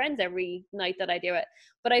 of my friends every night that I do it.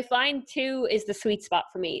 But I find 2 is the sweet spot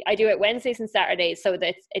for me. I do it Wednesdays and Saturdays, so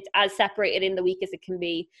that it's as separated in the week as it can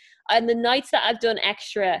be. And the nights that I've done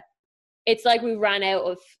extra, it's like we ran out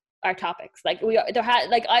of our topics. Like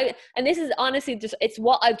and this is honestly just, it's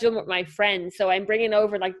what I've done with my friends. So I'm bringing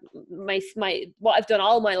over like my what I've done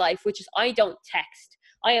all my life, which is I don't text.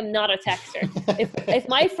 I am not a texter. If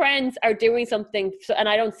my friends are doing something and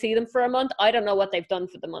I don't see them for a month, I don't know what they've done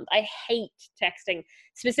for the month. I hate texting,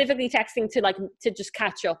 specifically texting to just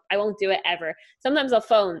catch up. I won't do it ever. Sometimes I'll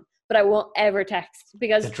phone, but I won't ever text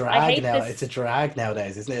because it's a drag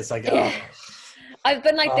nowadays, isn't it? It's like, I've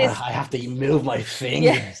been like this. I have to move my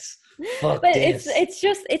fingers. Fuck but this.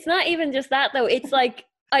 it's not even just that though. It's like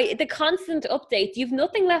the constant update. You've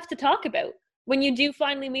nothing left to talk about when you do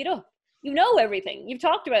finally meet up. You know everything. You've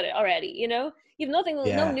talked about it already, you know? You've no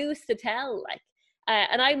news to tell, like.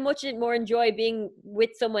 And I much more enjoy being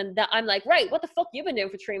with someone that I'm like, right, what the fuck you been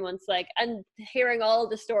doing for 3 months? Like, and hearing all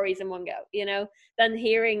the stories in one go, you know, than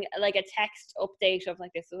hearing like a text update of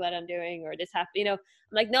like, this is what I'm doing or this happened, you know.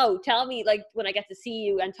 I'm like, no, tell me like when I get to see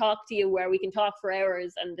you and talk to you where we can talk for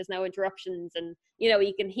hours and there's no interruptions and, you know,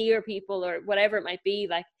 you can hear people or whatever it might be.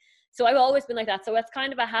 Like, so I've always been like that. So that's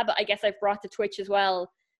kind of a habit I guess I've brought to Twitch as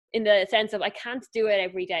well, in the sense of I can't do it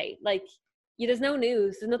every day. Like, there's no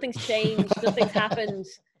news, there's nothing's changed, nothing's happened,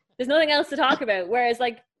 there's nothing else to talk about. Whereas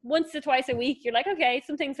like once or twice a week, you're like, okay,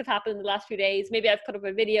 some things have happened in the last few days. Maybe I've put up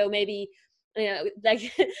a video, maybe, you know, like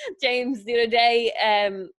James the other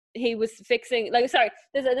day, he was fixing, like, sorry,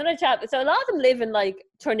 there's another chat. So a lot of them live in like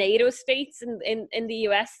tornado states in the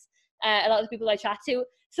US. A lot of the people I chat to.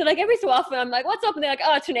 So like every so often I'm like, what's up? And they're like,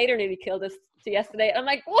 oh, a tornado nearly killed us to yesterday. I'm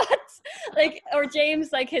like, what? Like, or James,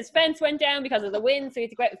 like his fence went down because of the wind, so he had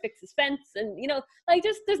to go out and fix his fence. And like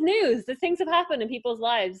just there's news, there's things have happened in people's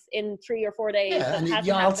lives in 3 or 4 days Yeah, that and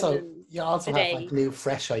hasn't happened in you also a have like day. new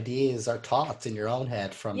fresh ideas or thoughts in your own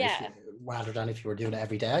head from if you, Yeah, rather than if you were doing it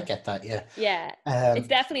every day. I get that, yeah. yeah. It's Um,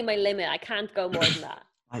 definitely my limit. I can't go more than that.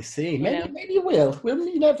 I see. You Maybe know. maybe you will. Well,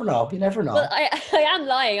 you never know. You never Well, know. I am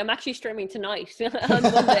lying. I'm actually streaming tonight on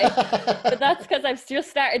Monday. But that's because I've just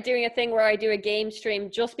started doing a thing where I do a game stream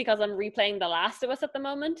just because I'm replaying The Last of Us at the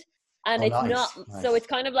moment. And Oh, it's not, nice, so nice. it's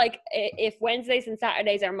kind of like if Wednesdays and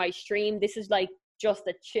Saturdays are my stream, this is like just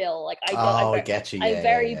a chill. Like Oh, I get you. I Yeah, yeah,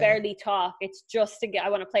 very yeah. barely talk. It's just to get, I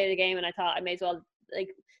want to play the game and I thought I may as well, like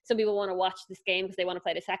some people want to watch this game because they want to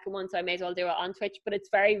play the second one. So I may as well do it on Twitch, but it's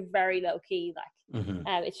very, very low key. Like, Hmm.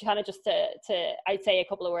 it's kind of just to I'd say a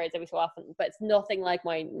couple of words every so often, but it's nothing like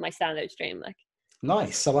my standard stream. Like,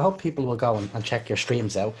 Nice. So I hope people will go and check your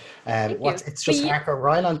streams out. thank you. It's But just Harker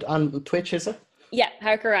Ryan on Twitch, is it? yeah,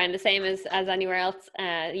 Harker Ryan, the same as anywhere else,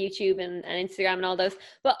 YouTube and Instagram and all those.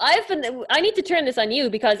 But I need to turn this on you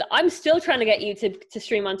because I'm still trying to get you to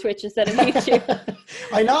stream on Twitch instead of YouTube.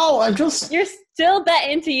 I know. You're still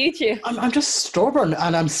betting into YouTube. I'm just stubborn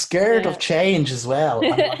and I'm scared Yeah. of change as well.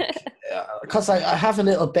 Because I have a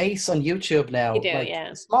little base on YouTube now, You do, like yeah.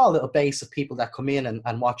 a small little base of people that come in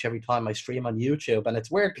and watch every time I stream on YouTube. And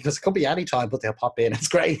it's weird because it could be any time, but they'll pop in. It's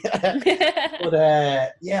great.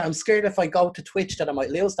 But yeah, I'm scared if I go to Twitch that I might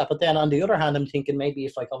lose that. But then on the other hand, I'm thinking maybe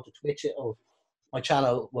if I go to Twitch, my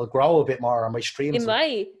channel will grow a bit more or my It streams will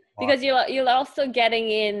might, grow more. because you'll also getting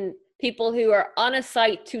in people who are on a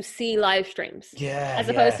site to see live streams, Yeah, as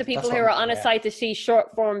opposed yeah. to people That's who what, are on a yeah. site to see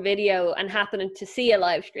short form video and happening to see a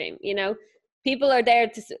live stream. People are there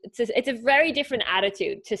to it's a very different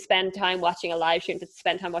attitude to spend time watching a live stream to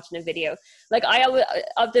spend time watching a video. Like I always,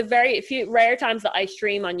 of the very few rare times that I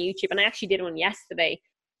stream on YouTube, and I actually did one yesterday,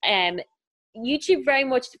 YouTube very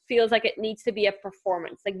much feels like it needs to be a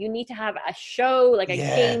performance. Like you need to have a show, like a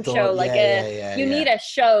Yeah, game show, like yeah, yeah, you yeah. need a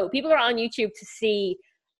show. People are on YouTube to see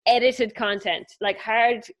edited content, like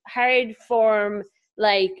hard form,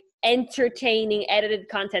 like entertaining edited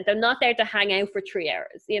content. They're not there to hang out for 3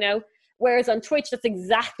 hours. Whereas on Twitch, that's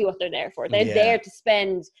exactly what they're there for. They're Yeah. there to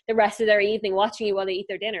spend the rest of their evening watching you while they eat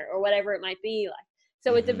their dinner or whatever it might be like.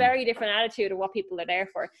 So it's a very different attitude of what people are there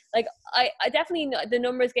for. Like I definitely know the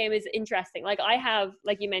numbers game is interesting. Like I have,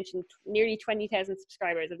 like you mentioned, nearly 20,000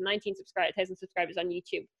 subscribers. I have 19,000 subscribers on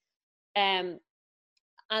YouTube. And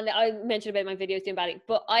I mentioned about my videos doing badly,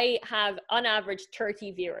 but I have on average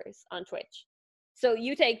 30 viewers on Twitch. So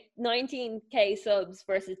you take 19k subs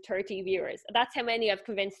versus 30 viewers. That's how many I've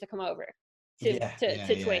convinced to come over to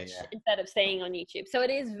Twitch instead of staying on YouTube. So it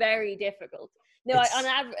is very difficult. No, on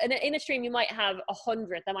average, in a stream, you might have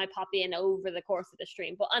 100 that might pop in over the course of the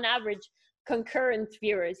stream, but on average, concurrent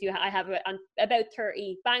viewers, I have about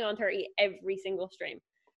 30, bang on 30 every single stream,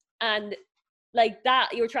 and like that,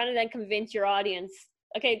 you're trying to then convince your audience,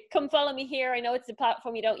 okay, come follow me here. I know it's a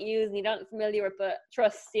platform you don't use and you're not familiar with, but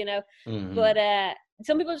trust. But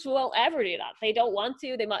some people just won't ever do that. They don't want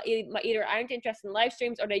to. They might either aren't interested in live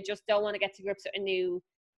streams or they just don't want to get to grips with a new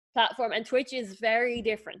platform. And Twitch is very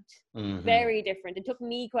different. Very different. It took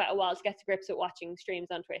me quite a while to get to grips with watching streams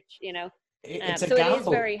on Twitch. It's a so gamble. it is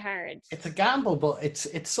very hard. It's a gamble, but it's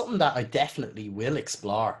something that I definitely will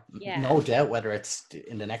explore. Yeah. No doubt, whether it's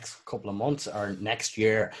in the next couple of months or next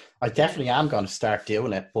year, I definitely am going to start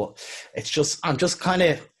doing it. But it's just I'm just kind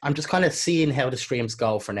of seeing how the streams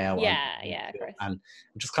go for now. Yeah, of course. And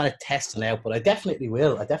I'm just kind of testing out. But I definitely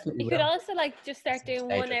will. You could also just start doing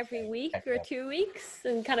one every week or 2 weeks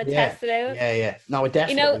and kind of test it out. Yeah. No, I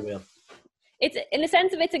definitely will. It's in the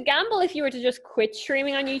sense of it's a gamble if you were to just quit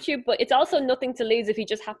streaming on YouTube, but it's also nothing to lose if you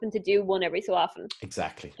just happen to do one every so often.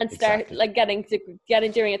 Exactly. And start like getting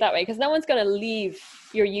doing it that way, because no one's going to leave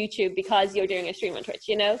your YouTube because you're doing a stream on Twitch.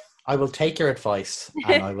 I will take your advice,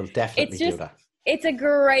 and I will definitely do that. It's a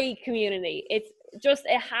great community. It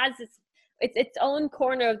has its own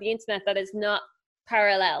corner of the internet that is not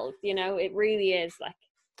paralleled. It really is like.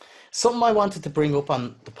 Something I wanted to bring up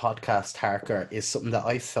on the podcast, Harker, is something that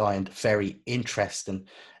I find very interesting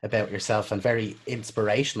about yourself and very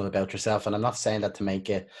inspirational about yourself. And I'm not saying that to make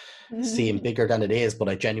it seem bigger than it is, but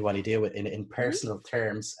I genuinely do it in personal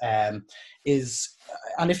terms. And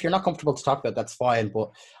if you're not comfortable to talk about, that's fine. But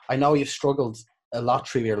I know you've struggled a lot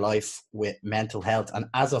through your life with mental health, and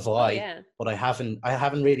as have I. But I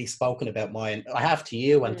haven't really spoken about mine. I have to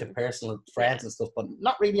you and to personal friends and stuff, but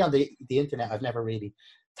not really on the internet. I've never really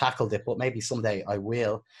tackled it, but maybe someday I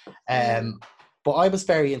will. But I was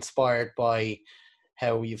very inspired by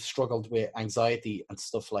how you've struggled with anxiety and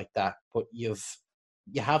stuff like that, but you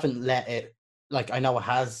haven't let it like I know it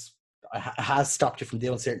has stopped you from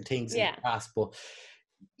doing certain things in the Yeah. past, but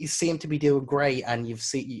you seem to be doing great, and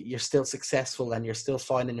you're still successful, and you're still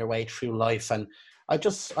finding your way through life. And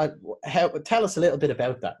tell us a little bit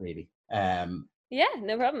about that, really. Yeah,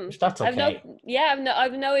 no problem. If that's okay.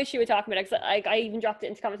 I've no issue with talking about it. 'Cause I even dropped it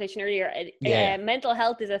into conversation earlier. Yeah. Mental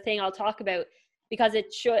health is a thing I'll talk about because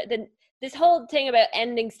this whole thing about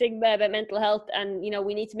ending stigma about mental health, and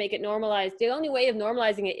we need to make it normalized. The only way of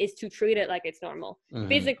normalizing it is to treat it like it's normal.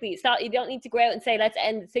 Physically, you don't need to go out and say let's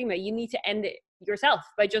end the stigma. You need to end it yourself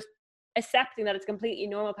by just accepting that it's a completely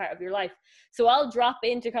normal part of your life. So I'll drop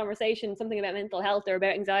into conversation something about mental health or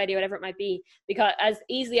about anxiety, whatever it might be, because as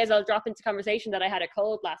easily as I'll drop into conversation that I had a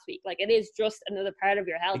cold last week, like, it is just another part of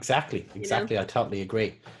your health. Exactly. I totally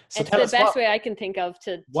agree. So it's tell the us best way I can think of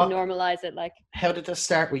to normalize it. Like, how did this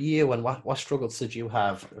start with you, and what struggles did you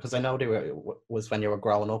have? Because I know was when you were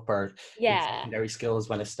growing up, or in secondary schools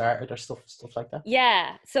when it started, or stuff like that.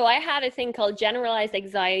 Yeah. So I had a thing called generalized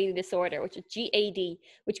anxiety disorder, which is GAD,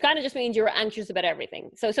 which kind of just means you're anxious about everything.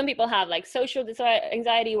 So some people have like social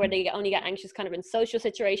anxiety, where they only get anxious kind of in social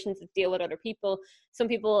situations to deal with other people. Some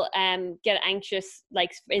people get anxious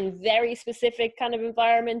like in very specific kind of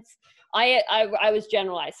environments. I was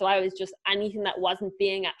generalized, so I was just anything that wasn't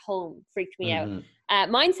being at home freaked me out.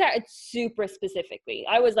 Mine started super specifically.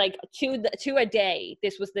 I was like two a day.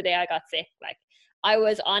 This was the day I got sick. Like, I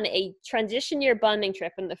was on a transition year bonding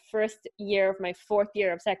trip in the first year of my fourth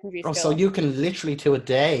year of secondary school. Oh, so you can literally two a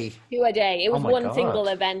day. It was one single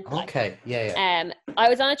event. Okay, yeah. I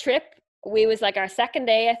was on a trip. We was like our second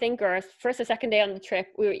day, I think, or first or second day on the trip.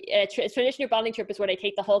 Transition year bonding trip is where they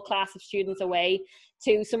take the whole class of students away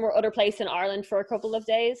to somewhere other place in Ireland for a couple of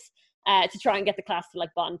days. To try and get the class to like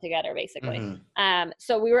bond together, basically.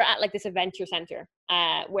 So we were at like this adventure center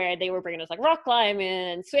where they were bringing us like rock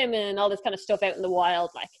climbing, swimming, all this kind of stuff out in the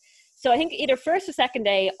wild. Like, so I think either first or second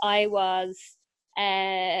day I was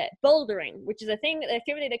bouldering, which is an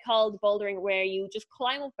activity they called bouldering, where you just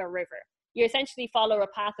climb up a river. You essentially follow a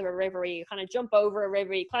path of a river, where you kind of jump over a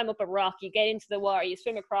river, you climb up a rock, you get into the water, you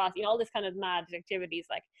swim across, all this kind of mad activities.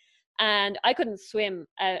 Like, and I couldn't swim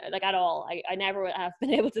like at all. I never would have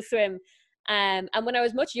been able to swim. And when I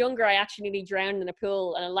was much younger, I actually nearly drowned in a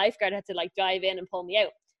pool, and a lifeguard had to like dive in and pull me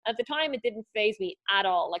out. At the time, it didn't faze me at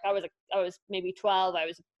all. Like, I was maybe 12.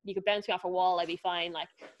 You could bounce me off a wall, I'd be fine. Like,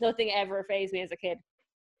 nothing ever fazed me as a kid.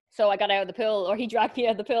 So I got out of the pool, or he dragged me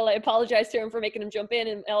out of the pool. I apologized to him for making him jump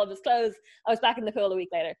in all of his clothes. I was back in the pool a week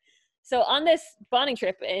later. So on this bonding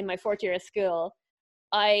trip in my fourth year of school,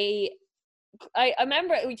 I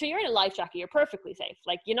remember, so you're in a life jacket, you're perfectly safe,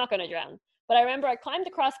 like you're not going to drown. But I remember I climbed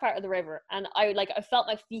across part of the river, and I felt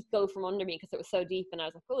my feet go from under me because it was so deep, and I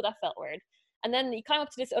was like, oh, that felt weird. And then you climb up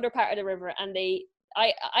to this other part of the river, and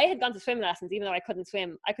I had gone to swimming lessons, even though I couldn't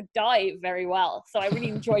swim. I could dive very well, so I really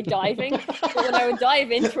enjoyed diving. But when I would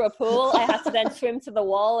dive into a pool, I had to then swim to the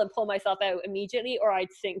wall and pull myself out immediately, or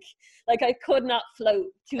I'd sink. Like, I could not float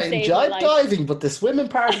to save my life. I enjoyed diving, but the swimming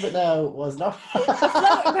part of it now was not. The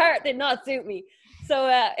floating part did not suit me. So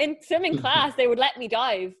in swimming class, they would let me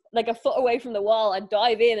dive like a foot away from the wall. I'd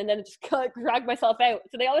dive in and then just drag myself out.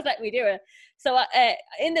 So they always let me do it. So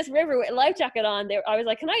in this river with a life jacket on, I was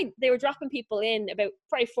like, they were dropping people in about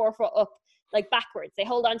probably 4 foot up, like backwards. They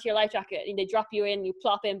hold onto your life jacket and they drop you in, you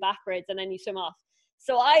plop in backwards, and then you swim off.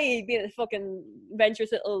 So I, being a fucking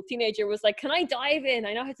adventurous little teenager, was like, can I dive in?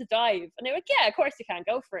 I know how to dive. And they were like, yeah, of course you can.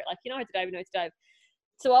 Go for it. Like, you know how to dive, you know how to dive.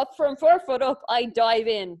 So up from 4 foot up, I dive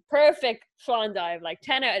in. Perfect swan dive, like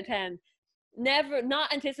 10 out of 10. Never,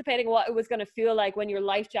 not anticipating what it was going to feel like when your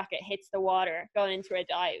life jacket hits the water going into a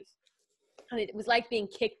dive. And it was like being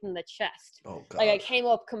kicked in the chest. Oh, God. Like, I came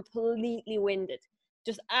up completely winded.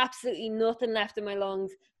 Just absolutely nothing left in my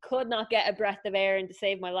lungs. Could not get a breath of air in to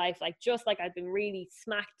save my life. Like, just like I'd been really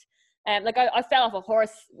smacked. Like, I fell off a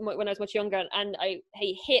horse when I was much younger, and I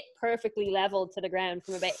hit perfectly leveled to the ground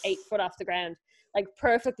from about 8 foot off the ground. Like,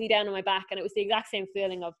 perfectly down on my back, and it was the exact same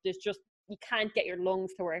feeling of you can't get your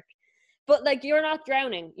lungs to work, but like, you're not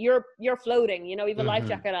drowning, you're floating, you have a life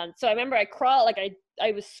jacket on. So I remember I crawled, like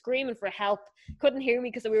I was screaming for help, couldn't hear me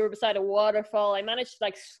because we were beside a waterfall. I managed to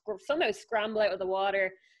like somehow scramble out of the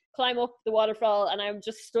water, climb up the waterfall, and I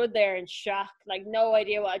just stood there in shock, like no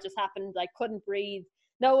idea what had just happened, like couldn't breathe,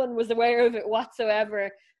 no one was aware of it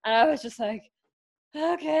whatsoever, and I was just like,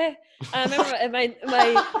 okay. I remember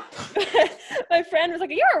my friend was like,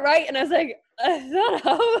 "You're all right," and I was like, "I don't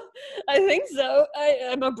know. I think so.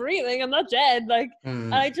 I'm not breathing. I'm not dead." Like,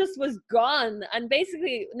 I just was gone. And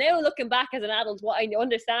basically, now looking back as an adult, what I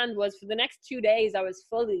understand was for the next 2 days, I was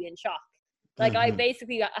fully in shock. Like I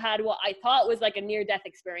basically had what I thought was like a near-death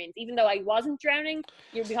experience, even though I wasn't drowning.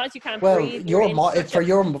 Because you can't Well, breathe. You're in such a in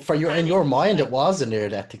your panic. mind, Like, it was a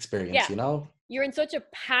near-death experience, yeah, you know. you're in such a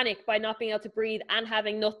panic by not being able to breathe and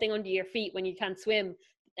having nothing under your feet when you can't swim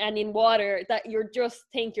and in water that you're just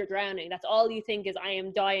think you're drowning. That's all you think is, I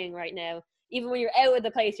am dying right now. Even when you're out of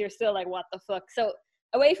the place, you're still like, what the fuck? So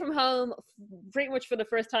away from home, pretty much for the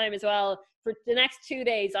first time as well, for the next 2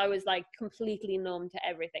 days, I was like completely numb to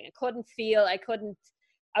everything. I couldn't feel,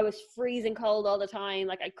 I was freezing cold all the time.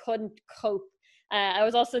 Like I couldn't cope. I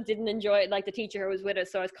was also didn't enjoy it. Like the teacher who was with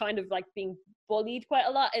us, so I was kind of like being bullied quite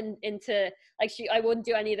a lot into like I wouldn't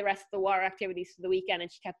do any of the rest of the water activities for the weekend,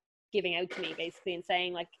 and she kept giving out to me basically and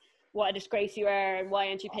saying like, what a disgrace you are and why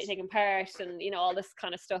aren't you taking part, and you know, all this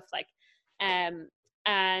kind of stuff. Like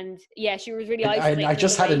and yeah, she was really I isolating us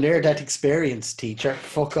just had a away from near-death me. experience, teacher.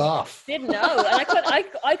 Fuck off. Didn't know, and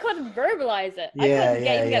I couldn't verbalize it. I Yeah, couldn't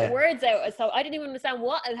yeah, even get yeah. words out, so I didn't even understand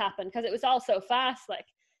what had happened because it was all so fast. Like,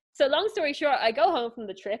 so long story short, I go home from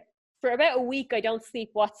the trip. For about a week I don't sleep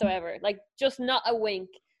whatsoever, like just not a wink.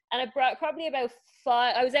 And I brought probably about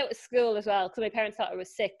 5. I was out of school as well because my parents thought I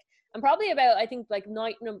was sick. And probably about, I think, like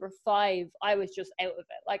night number 5, I was just out of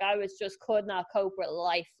it. Like I was just could not cope with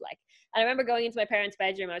life. Like, and I remember going into my parents'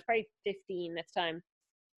 bedroom. I was probably 15 at the time,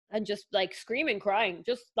 and just like screaming, crying,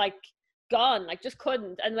 just like gone, like just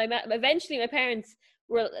couldn't. And eventually my parents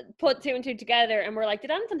were put 2 and 2 together and were like,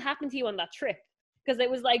 did anything happen to you on that trip? Because it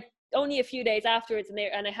was like only a few days afterwards,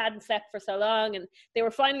 and I hadn't slept for so long, and they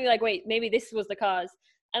were finally like, wait, maybe this was the cause.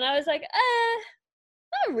 And I was like,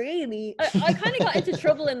 not really. I kind of got into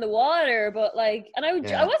trouble in the water, but like, and I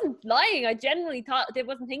Yeah. wasn't lying. I genuinely thought, I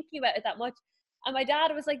wasn't thinking about it that much. And my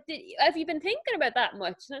dad was like, have you been thinking about that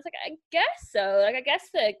much? And I was like, I guess so. Like, I guess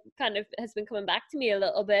it kind of has been coming back to me a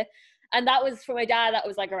little bit. And that was, for my dad, that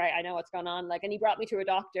was like, all right, I know what's going on. Like, and he brought me to a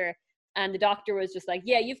doctor, and the doctor was just like,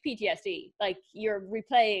 yeah, you've PTSD. Like, you're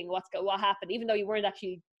replaying what happened, even though you weren't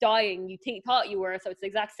actually dying. You thought you were. So it's the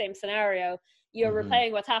exact same scenario. You're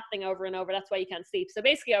replaying what's happening over and over. That's why you can't sleep. So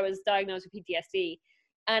basically I was diagnosed with PTSD.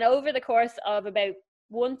 And over the course of about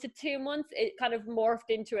 1 to 2 months, it kind of morphed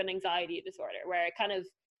into an anxiety disorder where it kind of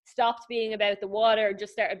stopped being about the water and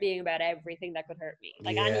just started being about everything that could hurt me,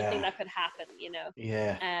 like anything Yeah. that could happen, you know.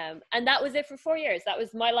 Yeah. And that was it for 4 years. That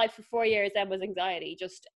was my life for 4 years. Then was anxiety,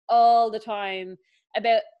 just all the time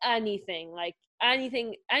about anything, like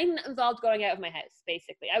anything that involved going out of my house.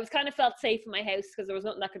 Basically, I was kind of felt safe in my house because there was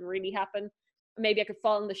nothing that could really happen. Maybe I could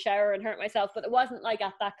fall in the shower and hurt myself, but it wasn't like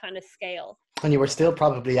at that kind of scale. And you were still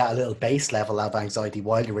probably at a little base level of anxiety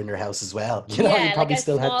while you were in your house as well. You know, you Yeah, like probably a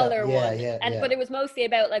still had that. smaller Yeah, one. yeah, And yeah. but it was mostly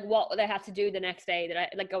about like what would I have to do the next day, that I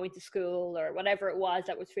like going to school or whatever it was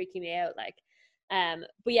that was freaking me out. Like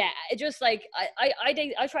but yeah, it just like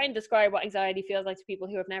I try and describe what anxiety feels like to people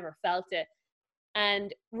who have never felt it.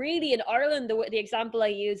 And really in Ireland, the example I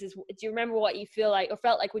use is, do you remember what you feel like or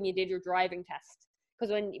felt like when you did your driving test?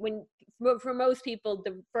 Because when for most people,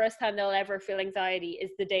 the first time they'll ever feel anxiety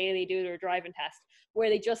is the day they do their driving test, where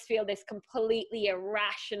they just feel this completely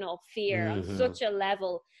irrational fear on such a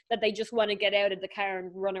level that they just want to get out of the car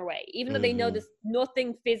and run away, even though they know there's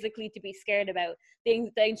nothing physically to be scared about.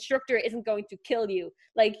 The instructor isn't going to kill you.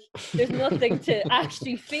 Like, there's nothing to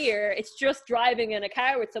actually fear. It's just driving in a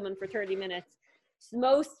car with someone for 30 minutes.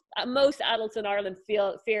 Most adults in Ireland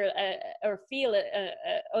feel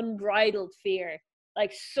unbridled fear,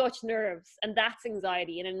 like such nerves, and that's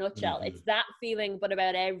anxiety in a nutshell. It's that feeling, but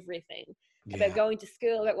about everything. Yeah. About going to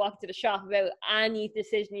school, about walking to the shop, about any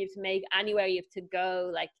decision you have to make, anywhere you have to go.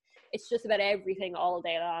 Like, it's just about everything all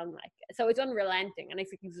day long. Like, so it's unrelenting and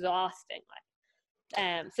it's exhausting.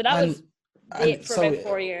 Like, so that was it for about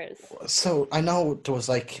 4 years. So I know there was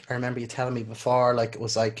like, I remember you telling me before, like it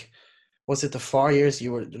was like, was it the 4 years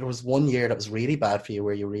there was 1 year that was really bad for you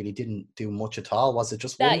where you really didn't do much at all? Was it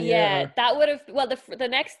just 1 year? Yeah, that would have, well, the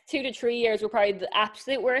next 2 to 3 years were probably the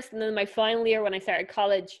absolute worst. And then my final year when I started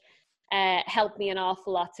college helped me an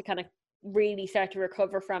awful lot to kind of really start to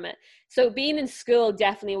recover from it. So being in school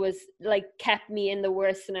definitely was like kept me in the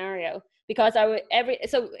worst scenario, because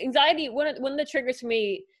so anxiety, one of the triggers for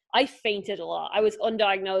me, I fainted a lot. I was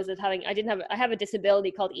undiagnosed as I have a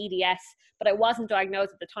disability called EDS, but I wasn't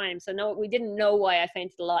diagnosed at the time. So we didn't know why I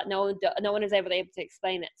fainted a lot. No one was able to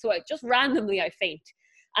explain it. So just randomly I faint.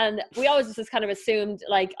 And we always just kind of assumed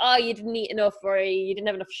like, oh, you didn't eat enough, or you didn't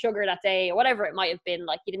have enough sugar that day, or whatever it might have been.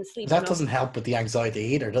 Like you didn't sleep That enough. doesn't help with the anxiety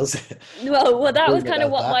either, does it? Well, that was Worrying kind of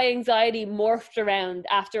about what that. my anxiety morphed around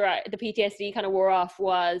after the PTSD kind of wore off.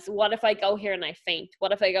 Was, what if I go here and I faint?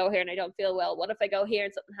 What if I go here and I don't feel well? What if I go here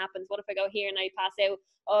and something happens? What if I go here and I pass out?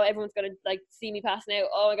 Oh, everyone's gonna like see me passing out.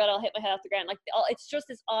 Oh my god, I'll hit my head off the ground. Like it's just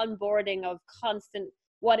this onboarding of constant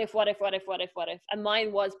what if, and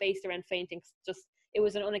mine was based around fainting. Just it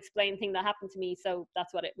was an unexplained thing that happened to me, so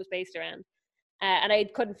that's what it was based around. And I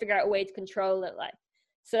couldn't figure out a way to control it. Like,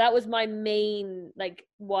 so that was my main like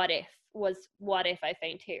what if I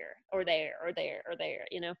faint here or there or there or there,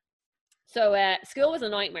 you know. So school was a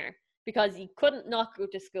nightmare because you couldn't not go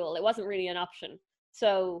to school. It wasn't really an option.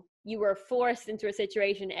 So you were forced into a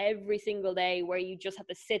situation every single day where you just had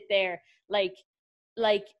to sit there like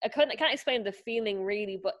I can't explain the feeling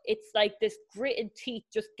really, but it's like this gritted teeth,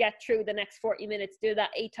 just get through the next 40 minutes, do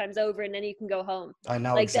that 8 times over, and then you can go home. I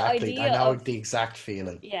know Like exactly. I know the exact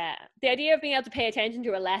feeling. Yeah, the idea of being able to pay attention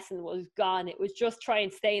to a lesson was gone. It was just try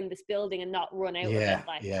and stay in this building and not run out of it,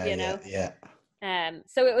 like, you know.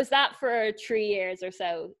 So it was that for 3 years or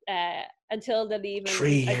so, until the leaving.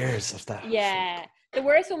 3 years of that. Yeah, the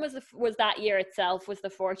worst one was that year itself. Was the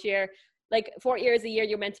 4th year. Like 4 years a year,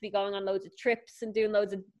 you're meant to be going on loads of trips and doing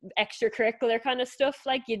loads of extracurricular kind of stuff.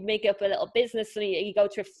 Like you'd make up a little business and you go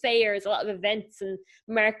to fairs, a lot of events and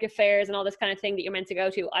market fairs and all this kind of thing that you're meant to go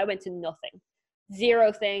to. I went to nothing,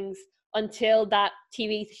 0 things until that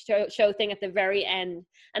TV show thing at the very end.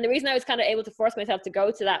 And the reason I was kind of able to force myself to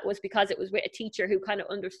go to that was because it was with a teacher who kind of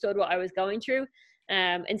understood what I was going through,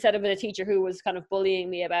 instead of a teacher who was kind of bullying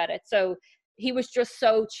me about it. So he was just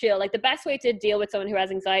so chill. Like the best way to deal with someone who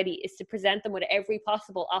has anxiety is to present them with every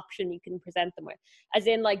possible option you can present them with. As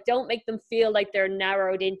in, like, don't make them feel like they're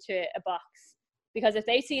narrowed into a box. Because if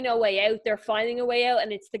they see no way out, they're finding a way out,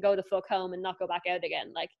 and it's to go the fuck home and not go back out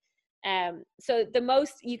again. Like, so the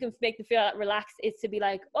most you can make them feel relaxed is to be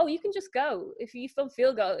like, oh, you can just go. If you don't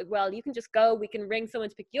feel well, you can just go. We can ring someone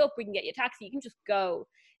to pick you up. We can get you a taxi. You can just go.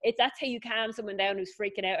 That's how you calm someone down who's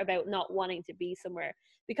freaking out about not wanting to be somewhere.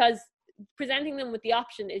 Because presenting them with the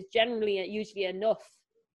option is usually enough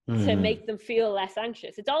to make them feel less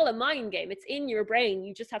anxious. It's all a mind game. It's in your brain.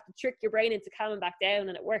 You just have to trick your brain into calming back down,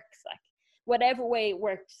 and it works. Like whatever way it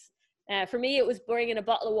works. For me, it was bringing a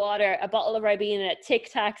bottle of water, a bottle of Ribena,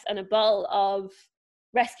 Tic Tacs, and a bottle of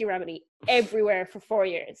Rescue Remedy everywhere for 4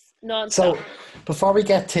 years, non-stop. So, before we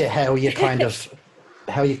get to how you kind of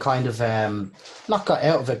not got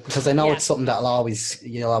out of it, because I know it's something that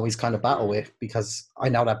you'll always kind of battle with, because I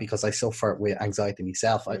know that because I suffer with anxiety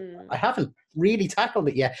myself. I haven't really tackled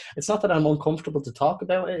it yet. It's not that I'm uncomfortable to talk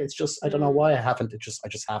about it. It's just I don't know why I haven't. I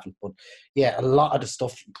just haven't. But yeah, a lot of the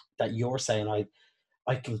stuff that you're saying,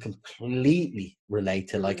 I can completely relate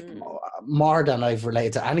to, like more than I've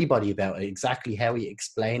related to anybody about it. Exactly how you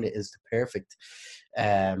explain it is the perfect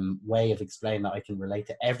way of explaining that. I can relate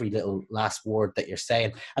to every little last word that you're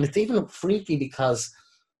saying. And it's even freaky because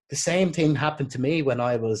the same thing happened to me when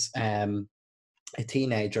I was a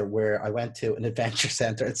teenager, where I went to an adventure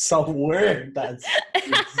center. It's so weird that it's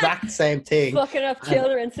the exact same thing. Fucking up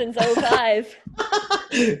children since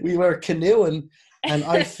 2005. We were canoeing and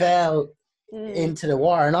I fell into the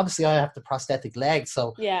water, and obviously I have the prosthetic leg,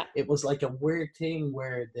 so it was like a weird thing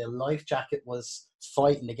where the life jacket was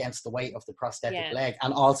fighting against the weight of the prosthetic leg,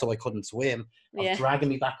 and also I couldn't swim, of dragging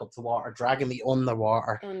me back up to water, dragging me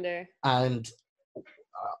underwater, and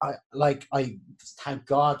I thank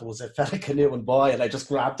God there was a fella canoeing by, and I just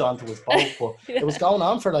grabbed onto his boat, but it was going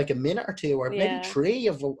on for like a minute or two, or maybe 3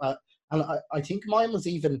 of and I think mine was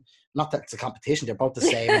even, not that it's a competition, they're both the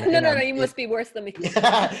same. No, you must be worse than me.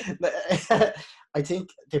 I think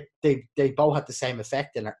they both had the same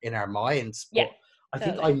effect in our minds. But I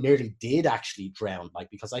think I nearly did actually drown, like,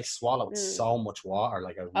 because I swallowed so much water,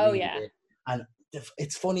 like I really did. And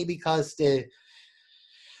it's funny because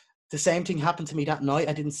the same thing happened to me that night.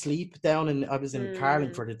 I didn't sleep down, and I was in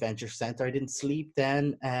Carlingford Adventure Centre. I didn't sleep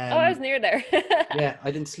then. I was near there. Yeah,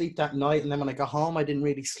 I didn't sleep that night, and then when I got home, I didn't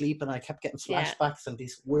really sleep, and I kept getting flashbacks and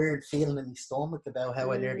this weird feeling in my stomach about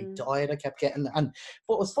how I nearly died. I kept getting, but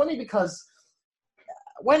it was funny because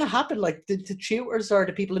when it happened, like the tutors or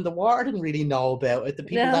the people in the water didn't really know about it. The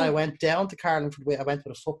people that I went down to Carlingford with, I went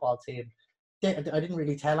with a football team. I didn't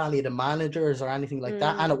really tell any of the managers or anything like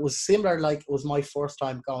that, and it was similar. Like, it was my first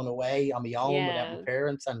time going away on my own without my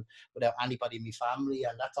parents and without anybody in my family,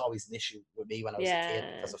 and that's always an issue with me when I was a kid,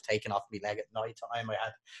 because of taking off my leg at night time. I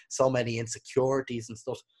had so many insecurities and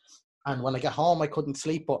stuff, and when I got home I couldn't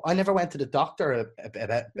sleep. But I never went to the doctor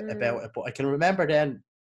about it. But I can remember then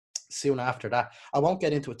soon after that, I won't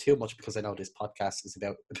get into it too much because I know this podcast is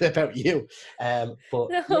about about you. But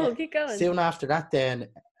yeah, No, keep going. soon after that, then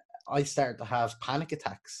I started to have panic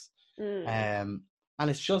attacks. Mm. And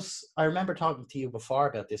it's just, I remember talking to you before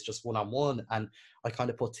about this just one on one, and I kind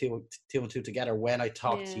of put two and two together when I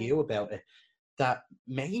talked to Yeah. you about it. That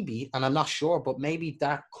maybe, and I'm not sure, but maybe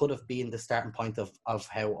that could have been the starting point of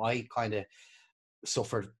how I kind of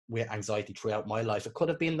suffered with anxiety throughout my life. It could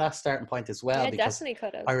have been that starting point as well, Yeah, because definitely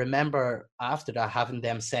could have. I remember after that having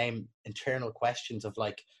them same internal questions of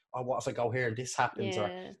like, oh, what if I go here and this happens or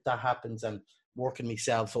Yeah. that happens, and working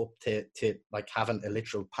myself up to like having a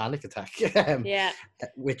literal panic attack. Yeah.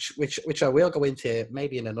 Which I will go into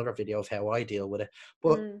maybe in another video of how I deal with it.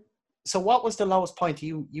 But Mm. so what was the lowest point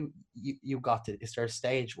you got to? Is there a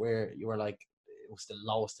stage where you were like, it was the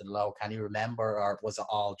lowest of the low? Can you remember, or was it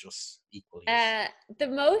all just equally? The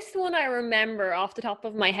most one I remember off the top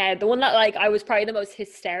of my head, the one that like I was probably the most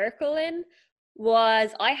hysterical in,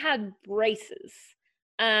 was I had braces,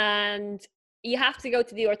 and you have to go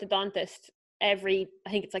to the orthodontist every,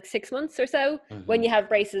 I think it's like 6 months or so, when you have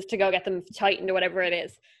braces, to go get them tightened or whatever it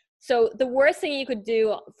is. So the worst thing you could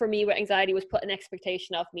do for me with anxiety was put an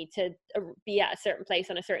expectation of me to be at a certain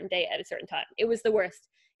place on a certain date at a certain time. It was the worst,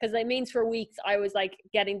 because it means for weeks I was like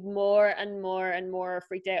getting more and more and more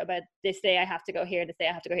freaked out about, this day I have to go here, this day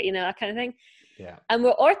I have to go here, you know, that kind of thing. Yeah. And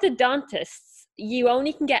with orthodontists, you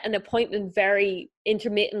only can get an appointment very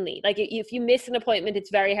intermittently. Like if you miss an appointment, it's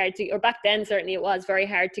very hard to, or back then certainly it was very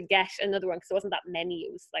hard to get another one, because there wasn't that many.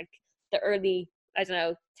 It was like the early, I don't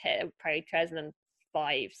know, probably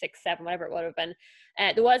 2005, 6, 7, whatever it would have been.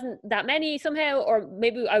 There wasn't that many somehow, or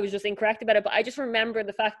maybe I was just incorrect about it, but I just remember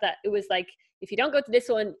the fact that it was like, if you don't go to this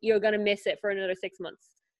one, you're going to miss it for another 6 months.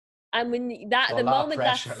 And when that, So the moment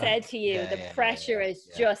that's pressure, said like, to you, the yeah, pressure is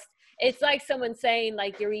just, it's like someone saying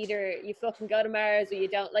like, you're either, you fucking go to Mars or you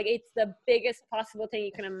don't. Like, it's the biggest possible thing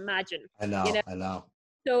you can imagine. I know.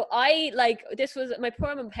 So I, like, this was my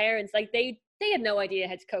poor parents, like they had no idea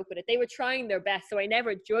how to cope with it. They were trying their best, so I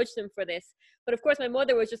never judged them for this. But of course my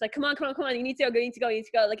mother was just like, come on, you need to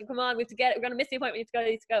go, like, come on, we have to get it, we're gonna miss the appointment, you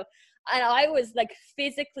need to go. And I was like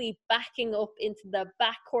physically backing up into the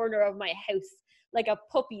back corner of my house like a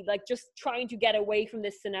puppy, like just trying to get away from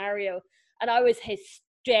this scenario. And I was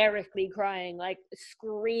hysterically crying, like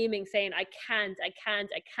screaming, saying, I can't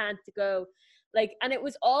go. Like, and it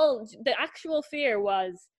was all, the actual fear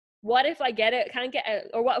was, what if I can't get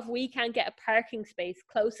it, or what if we can't get a parking space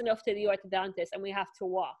close enough to the orthodontist and we have to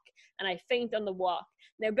walk, and I faint on the walk.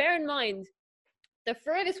 Now bear in mind, the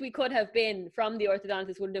furthest we could have been from the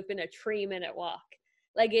orthodontist would have been a 3-minute walk.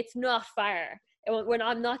 Like, it's not far.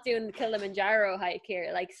 I'm not doing the Kilimanjaro hike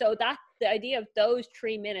here. Like, so that the idea of those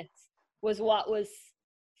 3 minutes was what was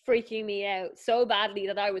freaking me out so badly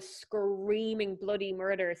that I was screaming bloody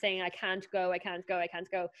murder, saying I can't go,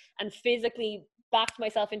 and physically backed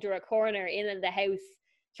myself into a corner in the house,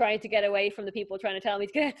 trying to get away from the people trying to tell me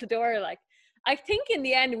to get out the door. Like, I think in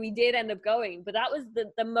the end we did end up going, but that was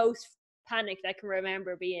the most panicked I can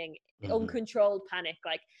remember being. Uncontrolled panic.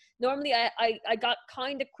 Like, normally I got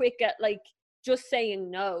kind of quick at like just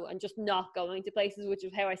saying no and just not going to places, which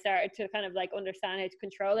is how I started to kind of like understand how to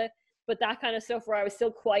control it. But that kind of stuff where I was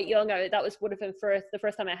still quite young, would have been the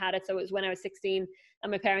first time I had it. So it was when I was 16,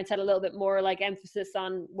 and my parents had a little bit more like emphasis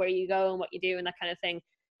on where you go and what you do and that kind of thing.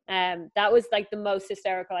 That was like the most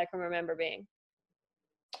hysterical I can remember being.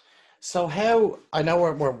 So how, I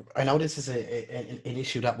know I know this is an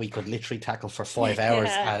issue that we could literally tackle for 5 hours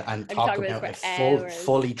and talk about it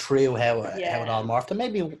fully through how it all morphed. And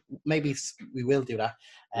maybe we will do that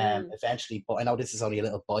eventually. But I know this is only a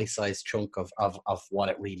little bite-sized chunk of what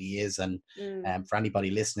it really is. And for anybody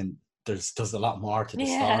listening, there's a lot more to the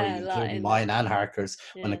story, including mine and Harker's,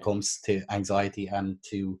 when it comes to anxiety and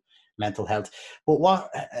to mental health. But what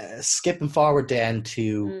skipping forward then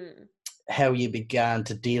to how you began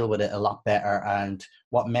to deal with it a lot better, and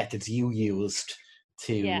what methods you used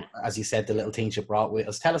to, as you said, the little things you brought with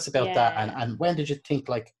us. Tell us about that, and when did you think,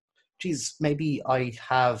 like, geez, maybe I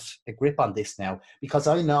have a grip on this now? Because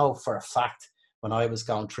I know for a fact when I was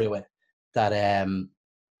going through it that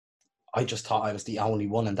I just thought I was the only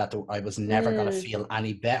one, and that I was never going to feel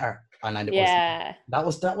any better. And it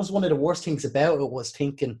was that was one of the worst things about it, was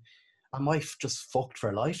thinking, I might just fucked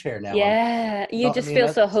for life here now. Yeah, you just feel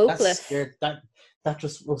so hopeless. That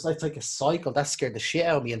just was like a cycle. That scared the shit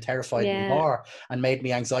out of me and terrified me more, and made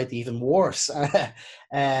me anxiety even worse.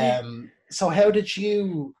 So how did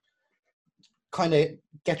you kind of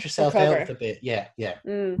get yourself out of a bit? Yeah.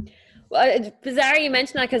 Well, it's bizarre you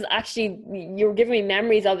mentioned that, because actually you were giving me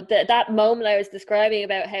memories of that moment I was describing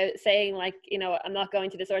about how saying, like, you know, I'm not going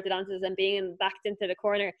to this orthodontist and being backed into the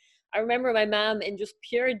corner. I remember my mom in just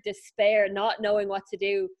pure despair, not knowing what to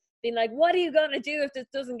do, being like, what are you going to do if this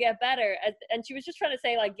doesn't get better? And she was just trying to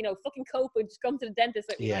say, like, you know, fucking cope and just come to the dentist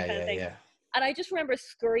with me, that kind of thing. And I just remember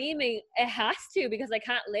screaming, it has to, because I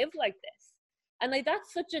can't live like this. And like,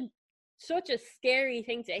 that's such a scary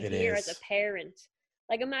thing to hear as a parent.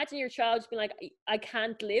 Like, imagine your child just being like, I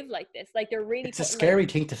can't live like this. Like, they're really, it's a scary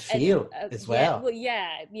thing to feel as well.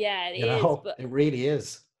 Yeah, it you is. know, but it really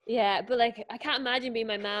is. yeah, but like, I can't imagine being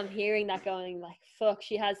my mom hearing that, going like, fuck,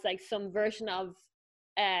 she has like some version of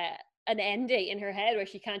an end date in her head where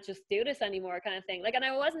she can't just do this anymore, kind of thing. Like, and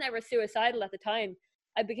I wasn't ever suicidal at the time.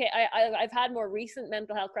 I've had more recent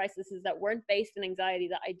mental health crises that weren't based in anxiety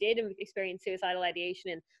that I did experience suicidal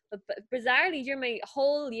ideation in. But bizarrely, during my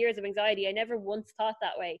whole years of anxiety, I never once thought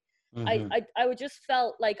that way. I would just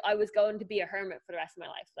felt like I was going to be a hermit for the rest of my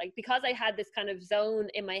life. Like, because I had this kind of zone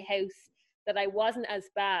in my house that I wasn't as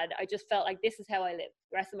bad, I just felt like this is how I live.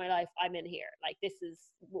 The rest of my life, I'm in here. Like, this is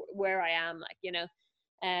where I am, like, you know.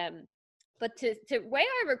 But to way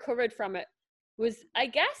I recovered from it was, I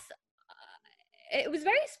guess, it was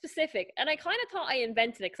very specific, and I kind of thought I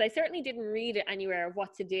invented it, because I certainly didn't read it anywhere of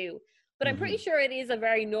what to do. But I'm pretty sure it is a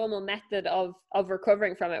very normal method of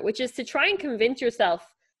recovering from it, which is to try and convince yourself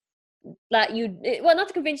that not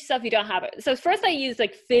to convince yourself you don't have it. So first I used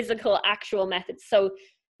like physical, actual methods. So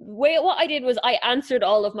what I did was I answered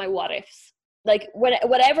all of my what ifs. Like,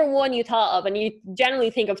 whatever one you thought of, and you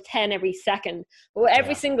generally think of 10 every second, but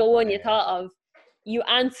every single one you thought of, you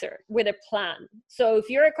answer with a plan. So if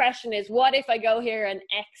your question is, what if I go here and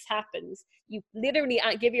X happens? You literally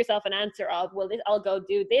give yourself an answer of, well, I'll go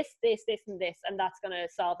do this, this, this, and this, and that's going to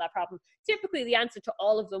solve that problem. Typically, the answer to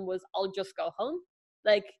all of them was, I'll just go home.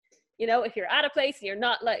 Like, you know, if you're at a place and you're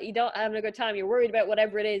not, like, you don't having a good time, you're worried about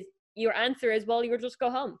whatever it is, your answer is, well, you'll just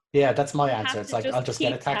go home. Yeah, that's my answer. It's like, I'll just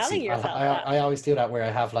get a taxi. I always do that, where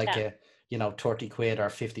I have like a, you know, 30 quid or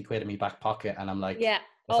 50 quid in my back pocket, and I'm like, if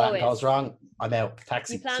that goes wrong, I'm out.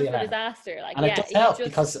 Taxi. You plan for disaster. Like, and it does help,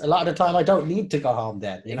 because a lot of the time I don't need to go home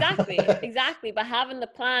then. You know? Exactly. But having the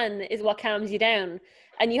plan is what calms you down.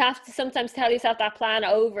 And you have to sometimes tell yourself that plan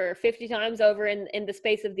over 50 times over in the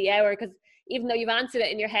space of the hour, because even though you've answered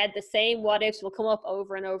it in your head, the same what ifs will come up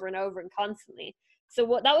over and over and over and constantly.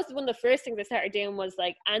 So that was one of the first things I started doing, was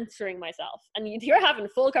like answering myself. And you're having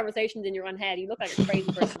full conversations in your own head. You look like a crazy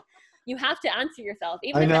person. You have to answer yourself.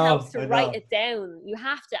 Even if it helps to write it down, you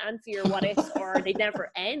have to answer your what ifs, or they never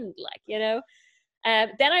end, like, you know.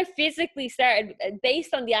 Then I physically started,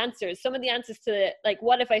 based on the answers, some of the answers to, like,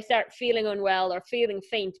 what if I start feeling unwell or feeling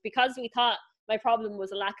faint? Because we thought my problem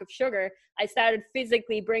was a lack of sugar, I started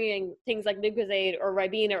physically bringing things like Lucozade or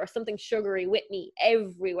Ribena or something sugary with me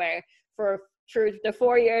everywhere through the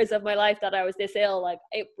 4 years of my life that I was this ill. Like,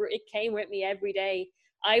 it came with me every day.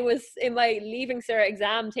 I was in my Leaving Cert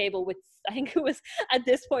exam table with, I think it was at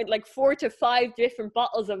this point like 4 to 5 different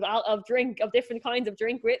bottles of different kinds of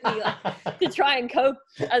drink with me, like, to try and cope,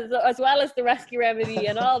 as well as the rescue remedy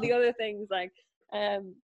and all the other things, like.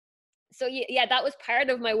 So yeah, that was part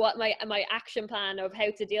of my action plan of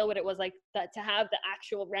how to deal with it, was like that, to have the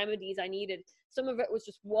actual remedies I needed. Some of it was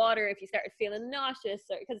just water if you started feeling nauseous,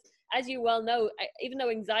 because as you well know, even though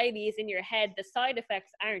anxiety is in your head, the side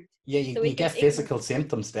effects aren't. You get physical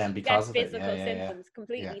symptoms then because of it. Physical symptoms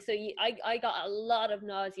completely. So I got a lot of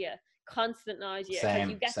nausea, constant nausea, because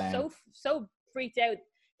you get so freaked out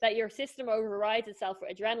that your system overrides itself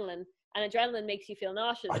with adrenaline. And adrenaline makes you feel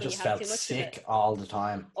nauseous. I just felt sick all the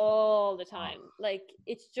time. Like,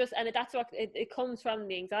 it's just, and that's what it comes from,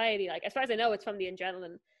 the anxiety. Like, as far as I know, it's from the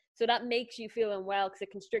adrenaline. So that makes you feel unwell, because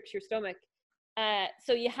it constricts your stomach.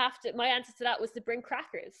 So you have to, my answer to that was to bring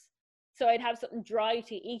crackers. So I'd have something dry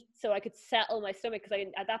to eat so I could settle my stomach, because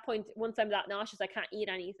at that point, once I'm that nauseous, I can't eat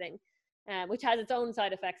anything, which has its own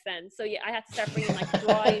side effects then. So yeah, I had to start bringing like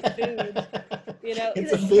dry food. You know,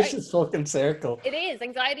 it's a vicious fucking circle. It is.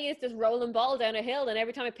 Anxiety is just rolling ball down a hill, and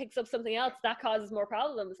every time it picks up something else, that causes more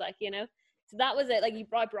problems. Like, you know, so that was it. Like, you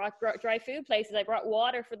brought dry food places. I brought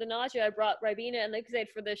water for the nausea. I brought Ribena and Lucozade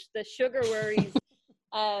for the sugar worries.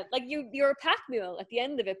 Like, you're a pack mule at the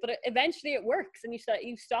end of it, but eventually it works, and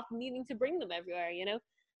you stop needing to bring them everywhere. You know.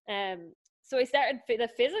 So I started the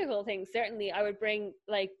physical things. Certainly, I would bring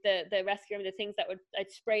like the rescue room, the things that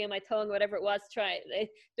I'd spray in my tongue, whatever it was.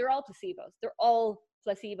 They're all placebos. They're all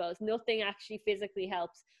placebos. Nothing actually physically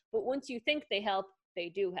helps. But once you think they help, they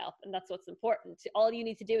do help, and that's what's important. All you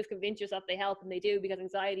need to do is convince yourself they help, and they do, because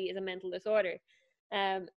anxiety is a mental disorder.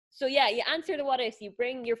 So yeah, you answer the what ifs. You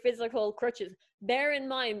bring your physical crutches. Bear in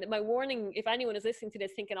mind that my warning, if anyone is listening to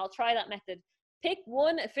this thinking I'll try that method, pick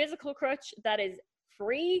a physical crutch that is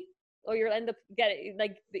free, or you'll end up getting,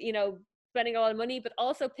 like, you know, spending a lot of money, but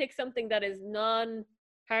also pick something that is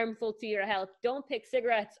non-harmful to your health. Don't pick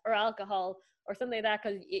cigarettes or alcohol or something like that,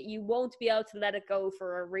 because you won't be able to let it go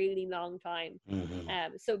for a really long time.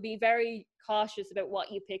 So be very cautious about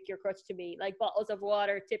what you pick your crutch to be. Like bottles of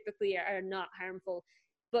water typically are not harmful,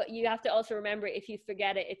 but you have to also remember, if you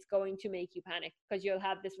forget it, it's going to make you panic, because you'll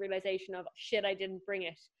have this realization of, shit, I didn't bring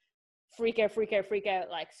it. Freak out.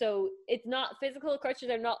 Like, so it's not, physical crutches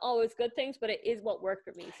are not always good things, but it is what worked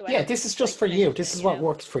for me. So Yeah, this is just for you. This is what know?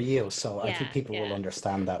 works for you. So I think Yeah, people will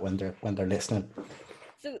understand that when they're listening.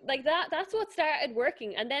 So like that's what started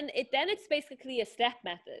working. And then it's basically a step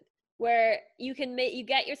method where you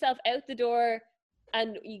get yourself out the door,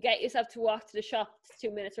 and you get yourself to walk to the shop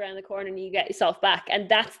 2 minutes around the corner, and you get yourself back. And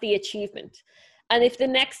that's the achievement. And if the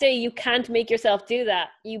next day you can't make yourself do that,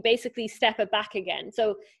 you basically step it back again.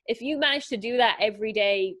 So if you manage to do that every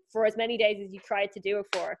day for as many days as you tried to do it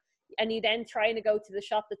for, and you then try to go to the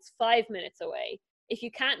shop that's 5 minutes away, if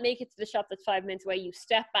you can't make it to the shop that's 5 minutes away, you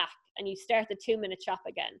step back and you start the 2-minute shop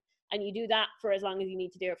again. And you do that for as long as you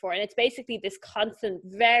need to do it for. And it's basically this constant,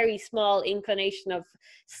 very small inclination of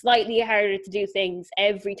slightly harder to do things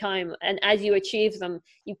every time. And as you achieve them,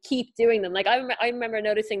 you keep doing them. Like I remember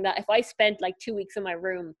noticing that if I spent like 2 weeks in my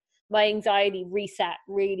room, my anxiety reset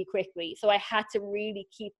really quickly. So I had to really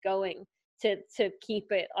keep going to keep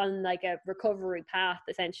it on like a recovery path,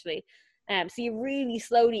 essentially. So you really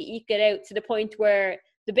slowly eke it out to the point where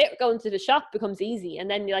the bit going to the shop becomes easy, and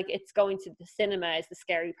then like it's going to the cinema is the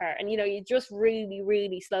scary part. And you just really,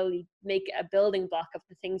 really slowly make a building block of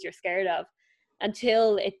the things you're scared of,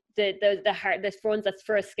 until the ones that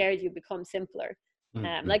first scared you become simpler.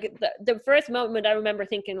 Like the first moment I remember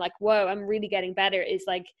thinking like, whoa, I'm really getting better, is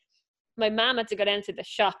like my mom had to go down to the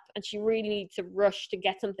shop, and she really needed to rush to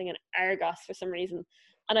get something in Argos for some reason,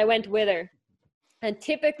 and I went with her. And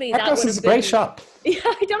typically that would have been... is a great shop. Yeah,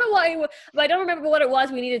 I don't know why, but I don't remember what it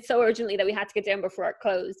was we needed so urgently that we had to get down before it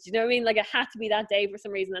closed. You know what I mean? Like it had to be that day for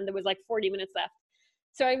some reason, and there was like 40 minutes left.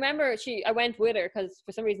 So I remember I went with her because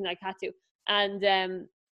for some reason I had to. And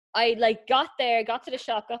I like got there, got to the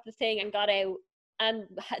shop, got the thing, and got out, and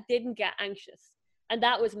didn't get anxious. And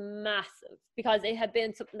that was massive, because it had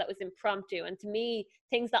been something that was impromptu. And to me,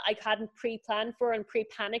 things that I hadn't pre-planned for and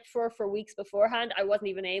pre-panicked for weeks beforehand, I wasn't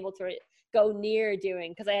even able to go near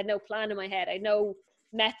doing, because I had no plan in my head. I had no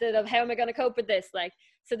method of how am I going to cope with this. Like,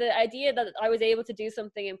 so the idea that I was able to do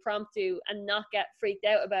something impromptu and not get freaked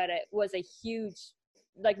out about it was a huge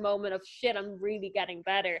like moment of shit, I'm really getting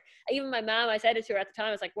better. Even my mom, I said it to her at the time,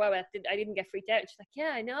 I was like, wow, I didn't get freaked out. And she's like,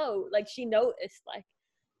 yeah, I know. Like she noticed, like,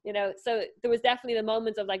 so there was definitely the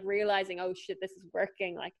moments of like realizing, oh shit, this is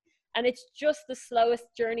working. Like, and it's just the slowest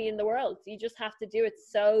journey in the world. You just have to do it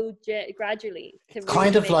so gradually to really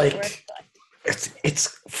kind of make like it work.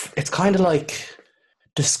 it's kind of like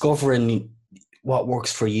discovering what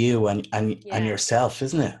works for you and yourself,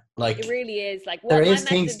 isn't it? Like it really is. Like there is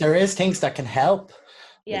things that can help.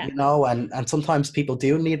 Yeah. And sometimes people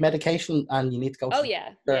do need medication, and you need to go. Oh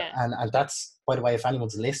yeah. And that's, by the way, if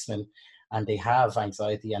anyone's listening and they have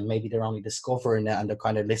anxiety and maybe they're only discovering it and they're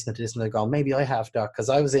kind of listening to this and they're going, maybe I have that, because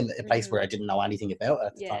I was in a place where I didn't know anything about it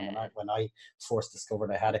at the time when I first discovered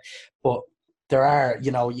I had it. But there are,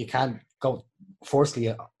 you can't go, first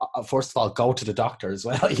of all, go to the doctor as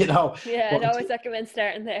well, Yeah, I'd always recommend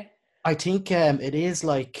starting there. I think it is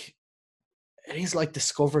like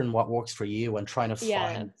discovering what works for you and trying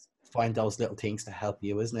to find those little things to help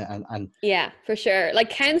you, isn't it? And yeah, for sure. Like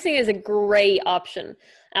counseling is a great option.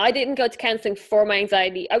 I didn't go to counseling for my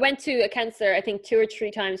anxiety. I went to a counselor, I think 2 or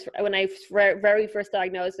 3 times when I very first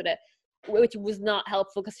diagnosed with it, which was not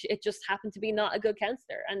helpful because it just happened to be not a good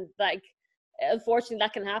counselor. And like, unfortunately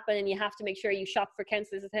that can happen, and you have to make sure you shop for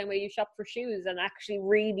counselors the same way you shop for shoes and actually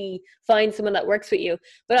really find someone that works with you.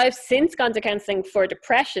 But I've since gone to counseling for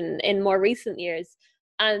depression in more recent years,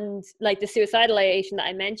 and like the suicidal ideation that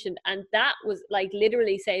I mentioned, and that was like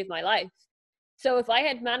literally saved my life. So if I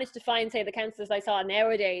had managed to find, say, the counselors I saw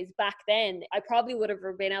nowadays back then, I probably would have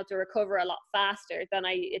been able to recover a lot faster than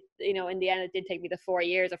in the end, it did take me the 4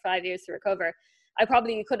 years or 5 years to recover. I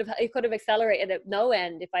probably it could have accelerated at no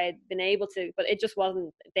end if I had been able to, but it just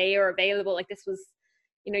wasn't there available. Like this was,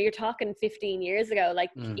 you're talking 15 years ago, like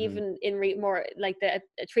even in more like the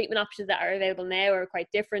treatment options that are available now are quite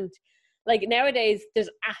different. Like nowadays there's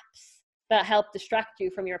apps that help distract you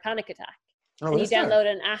from your panic attack. And you download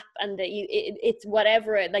an app, and it's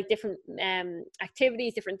whatever, like different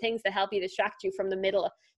activities, different things that help you distract you from the middle.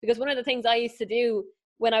 Because one of the things I used to do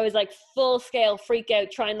when I was like full scale freak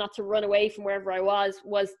out, trying not to run away from wherever I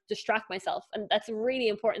was distract myself. And that's a really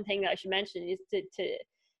important thing that I should mention, is to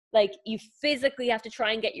like you physically have to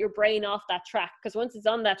try and get your brain off that track, because once it's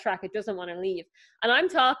on that track, it doesn't want to leave. And I'm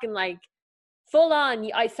talking like full on,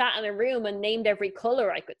 I sat in a room and named every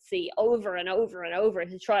color I could see over and over and over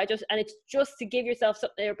to try and it's just to give yourself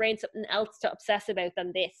something, your brain, something else to obsess about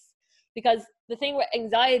than this. Because the thing with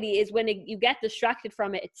anxiety is when you get distracted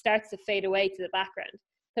from it, it starts to fade away to the background,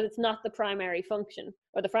 because it's not the primary function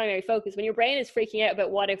or the primary focus. When your brain is freaking out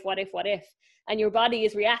about what if, and your body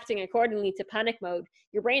is reacting accordingly to panic mode,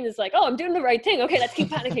 your brain is like, oh, I'm doing the right thing. Okay, let's keep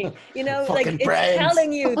panicking. You know, like it's brains.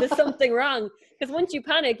 telling you there's something wrong. Because once you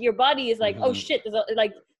panic, your body is like, oh shit,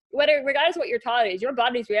 like regardless of what your thought is, your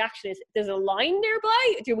body's reaction is, there's a line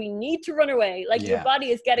nearby. Do we need to run away? Like your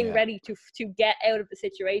body is getting ready to get out of the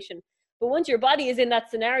situation. But once your body is in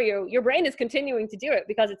that scenario, your brain is continuing to do it,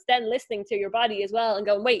 because it's then listening to your body as well and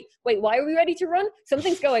going, wait, why are we ready to run?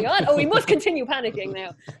 Something's going on. Oh, we must continue panicking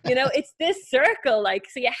now. You know, it's this circle, like,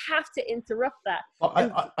 so you have to interrupt that.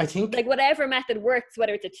 Well, I think like whatever method works,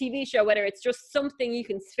 whether it's a TV show, whether it's just something you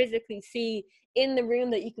can physically see in the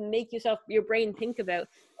room that you can make your brain think about,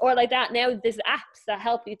 or like that. Now there's apps that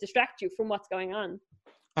help you distract you from what's going on.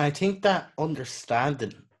 I think that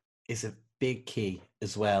understanding is a big key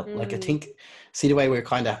as well. Like I think, see the way we're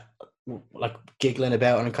kind of like giggling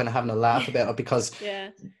about it and kind of having a laugh about it, because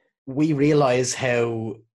we realize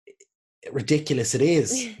how ridiculous it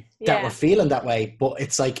is that we're feeling that way, but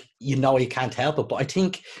it's like, you know, you can't help it. But I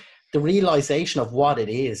think the realization of what it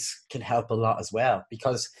is can help a lot as well,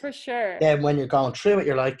 because for sure, then when you're going through it,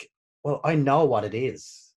 you're like, well, I know what it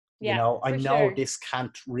is. You know, I know this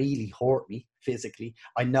can't really hurt me physically.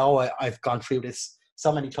 I know I've gone through this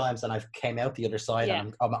so many times and I've came out the other side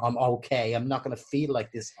and I'm okay. I'm not going to feel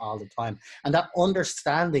like this all the time. And that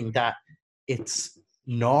understanding that it's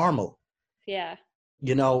normal,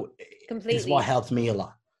 you know, completely, is what helped me a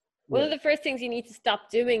lot. One of the first things you need to stop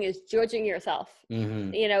doing is judging yourself,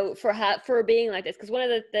 you know, for being like this. Because one of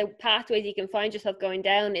the pathways you can find yourself going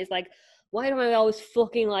down is like, why am I always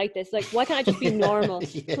fucking like this? Like, why can't I just be normal?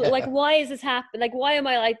 Like, why is this happening? Like, why am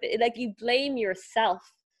I like this? Like, you blame yourself.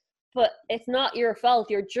 But it's not your fault.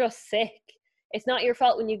 You're just sick. It's not your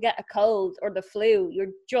fault when you get a cold or the flu.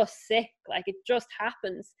 You're just sick. Like, it just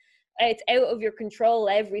happens. It's out of your control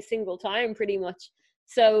every single time, pretty much.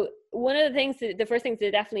 So one of the first things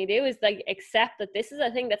to definitely do is like accept that this is a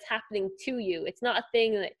thing that's happening to you. It's not a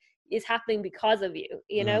thing that is happening because of you,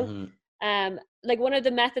 you know? Like one of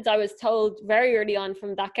the methods I was told very early on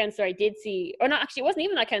from that counselor I did see, or not, actually, it wasn't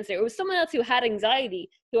even that counselor. It was someone else who had anxiety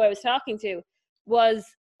who I was talking to, was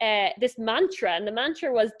this mantra. And the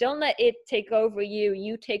mantra was, don't let it take over you,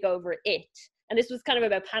 you take over it. And this was kind of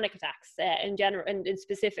about panic attacks in general and in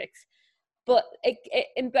specifics. But it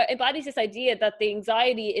embodies this idea that the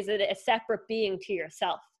anxiety is a separate being to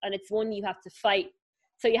yourself, and it's one you have to fight.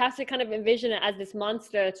 So you have to kind of envision it as this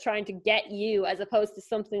monster that's trying to get you, as opposed to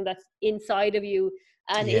something that's inside of you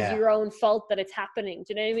and is your own fault that it's happening.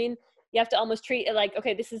 Do you know what I mean? You have to almost treat it like,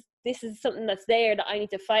 okay, this is something that's there that I need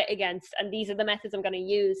to fight against, and these are the methods I'm going to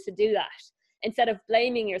use to do that, instead of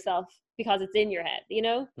blaming yourself because it's in your head, you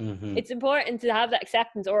know? It's important to have that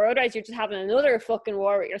acceptance, or otherwise you're just having another fucking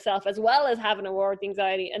war with yourself, as well as having a war with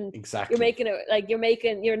anxiety. And you're making it like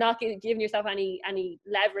you're not giving yourself any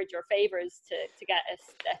leverage or favors to get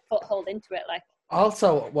a foothold into it. Like,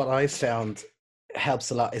 also what I found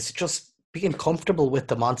helps a lot is just being comfortable with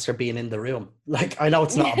the monster being in the room. Like, I know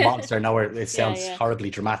it's not a monster now, it sounds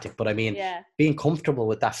horribly dramatic, but I mean, being comfortable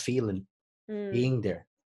with that feeling being there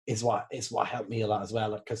is what helped me a lot as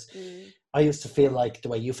well. Because I used to feel like the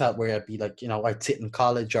way you felt, where I'd be like, you know, I'd sit in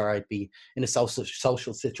college, or I'd be in a social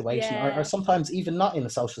situation, or sometimes even not in a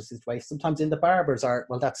social situation, sometimes in the barbers, or,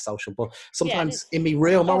 well, that's social, but sometimes in my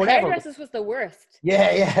room or whatever. Hairdressers was the worst.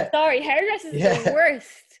 Sorry, hairdressers is the worst.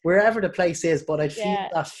 Wherever the place is, but I'd feel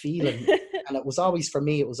that feeling. And it was always, for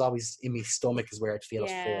me, it was always in my stomach is where I'd feel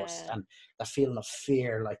it first. And that feeling of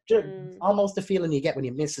fear, like almost the feeling you get when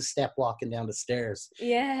you miss a step walking down the stairs.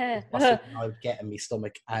 Yeah. I would get in my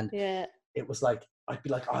stomach. And it was like, I'd be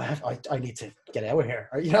like, oh, I need to get out of here.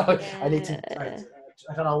 Or, you know, I need to,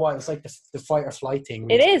 I don't know why. It's like the fight or flight thing.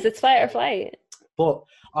 It's fight or flight. But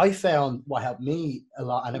I found what helped me a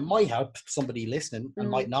lot, and it might help somebody listening and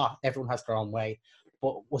might not. Everyone has their own way.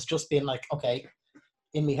 But was just being like, okay,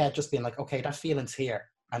 in my head, just being like, okay, that feeling's here,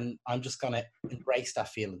 and I'm just gonna embrace that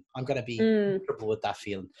feeling. I'm gonna be comfortable with that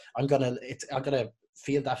feeling. I'm gonna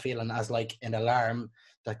feel that feeling as like an alarm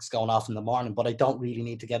that's going off in the morning, but I don't really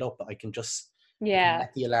need to get up. I can just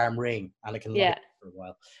let the alarm ring, and I can light it for a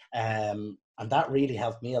while. And that really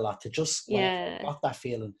helped me a lot, to just when I got that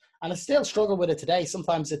feeling. And I still struggle with it today.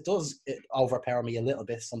 Sometimes it does overpower me a little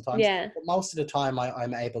bit sometimes. But most of the time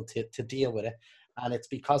I'm able to deal with it. And it's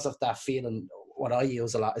because of that feeling. What I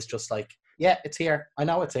use a lot is just like, yeah, it's here. I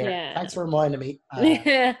know it's here. Yeah. Thanks for reminding me.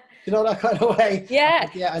 Yeah. You know, that kind of way. I'm Yeah.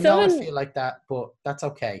 like, yeah, I know I Someone feel like that, but that's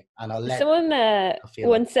okay. And someone I'll feel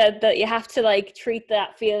like once said that you have to like treat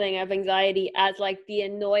that feeling of anxiety as like the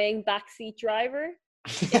annoying backseat driver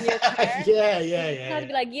in your car. yeah, You just have to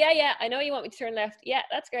be like, yeah, I know you want me to turn left. Yeah,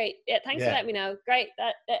 that's great. Yeah, thanks for yeah, letting me know. Great.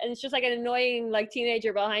 And it's just like an annoying like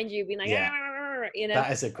teenager behind you being like, yeah. you know.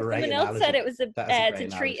 That is a Or great someone else said analogy. it was That is a to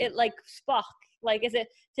great treat analogy. it like Spock. Like, is it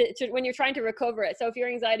to when you're trying to recover it? So if your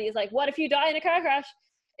anxiety is like, what if you die in a car crash?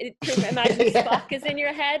 To imagine yeah. Spock is in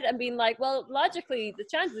your head and being like, well, logically, the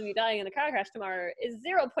chances of you dying in a car crash tomorrow is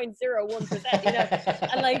 0.01%, you know,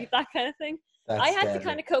 and like that kind of thing. I That's had to deadly.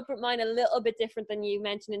 kind of cope with mine a little bit different than you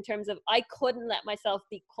mentioned in terms of I couldn't let myself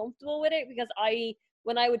be comfortable with it because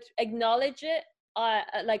when I would acknowledge it,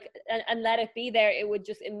 and let it be there, it would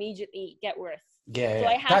just immediately get worse. Yeah, So yeah.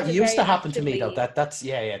 I had That to used very to happen to me though.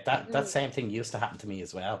 actively, That same thing used to happen to me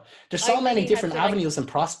as well. There's I so many really had different to like, avenues and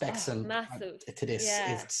prospects oh, and massive. to this.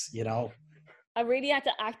 Yeah. It's, you know. I really had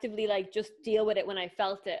to actively like just deal with it when I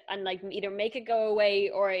felt it and like either make it go away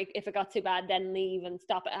or if it got too bad, then leave and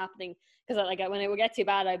stop it happening. Because like when it would get too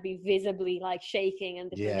bad, I'd be visibly like shaking and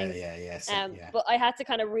different Yeah, things. yeah, yeah. Yeah. But I had to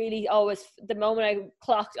kind of really always, the moment I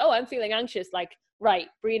clocked, oh, I'm feeling anxious, like, right,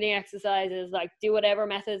 breathing exercises, like do whatever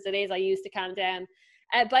methods it is I use to calm down.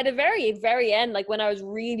 By the very, very end, like when I was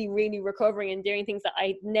really, really recovering and doing things that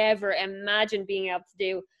I never imagined being able to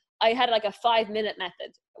do, I had like a 5-minute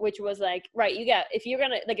method, which was like, right, if you're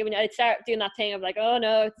gonna like, when I'd start doing that thing of like, oh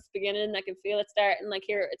no, it's beginning, I can feel it starting, like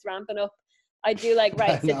here, it's ramping up. I do like, I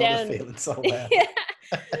right, sit know the down. feeling so well. Yeah.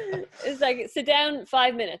 It's like, sit down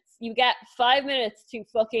 5 minutes. You get 5 minutes to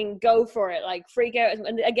fucking go for it, like freak out.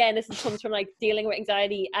 And again, this comes from like dealing with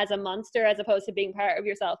anxiety as a monster as opposed to being part of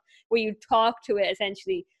yourself, where you talk to it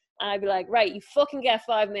essentially. And I'd be like, right, you fucking get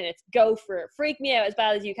 5 minutes, go for it, freak me out as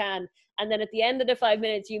bad as you can. And then at the end of the 5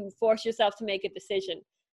 minutes, you force yourself to make a decision.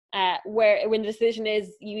 Where when the decision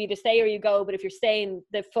is you either stay or you go, but if you're staying,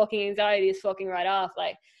 the fucking anxiety is fucking right off.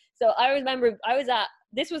 Like, so I remember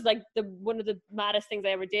this was like one of the maddest things I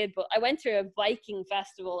ever did, but I went to a Viking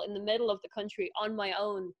festival in the middle of the country on my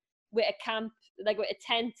own with a camp, like with a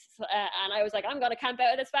tent, and I was like, I'm gonna camp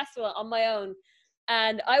out at this festival on my own.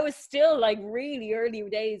 And I was still like really early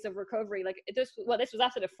days of recovery. Like this was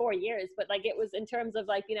after the 4 years, but like it was in terms of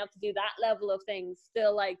like being able to do that level of things,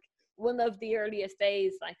 still like one of the earliest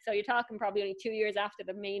days. Like, so you're talking probably only 2 years after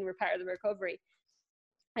the main part of the recovery.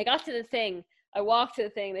 I got to the thing. I walked to the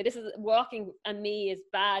thing. This is walking, and me is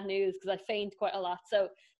bad news because I faint quite a lot. So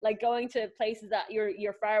like going to places that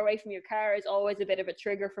you're far away from your car is always a bit of a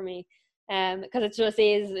trigger for me, because it just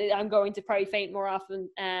is. I'm going to probably faint more often.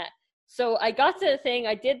 So I got to the thing.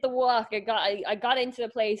 I did the walk. I got into the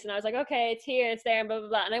place, and I was like, okay, it's here, it's there, and blah blah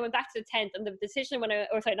blah. And I went back to the tent, and the decision not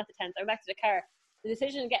the tent. I went back to the car. The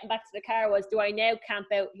decision of getting back to the car was, do I now camp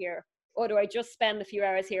out here, or do I just spend a few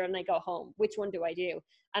hours here and I go home? Which one do I do?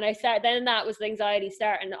 And then that was the anxiety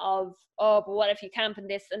starting of, oh, but what if you camp and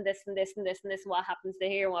this and this and this and this and this, and what happens to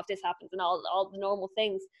here, and what if this happens, and all the normal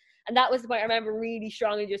things. And that was the point I remember really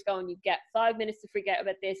strongly just going, you get 5 minutes to freak out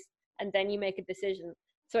about this, and then you make a decision.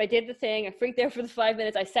 So I did the thing. I freaked out for the 5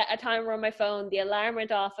 minutes. I set a timer on my phone. The alarm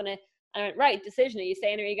went off on it. And I went, right, decision. Are you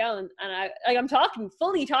staying or are you going? And I'm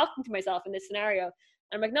fully talking to myself in this scenario. And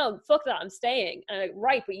I'm like, no, fuck that. I'm staying. And I'm like,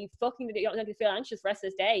 right, but you don't have to feel anxious the rest of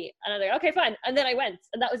this day. And I'm like, okay, fine. And then I went.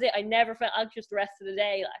 And that was it. I never felt anxious the rest of the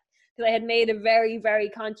day. Like, because I had made a very, very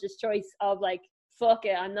conscious choice of like, fuck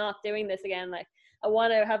it. I'm not doing this again. Like, I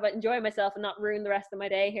want to enjoy myself and not ruin the rest of my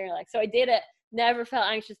day here. Like, so I did it. Never felt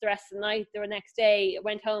anxious the rest of the night. The next day, I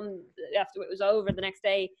went home after it was over the next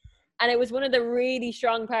day. And it was one of the really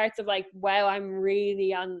strong parts of like, wow, I'm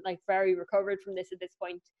really very recovered from this at this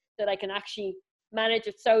point, that I can actually manage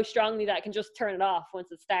it so strongly that I can just turn it off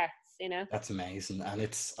once it starts, you know? That's amazing. And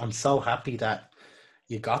I'm so happy that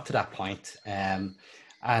you got to that point. And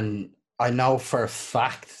I know for a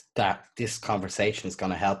fact that this conversation is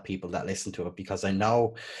going to help people that listen to it, because I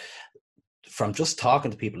know from just talking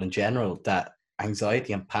to people in general that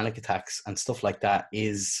anxiety and panic attacks and stuff like that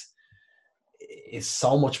is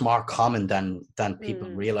so much more common than people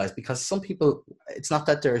realize. Because some people, it's not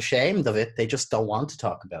that they're ashamed of it, they just don't want to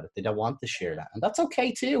talk about it, they don't want to share that, and that's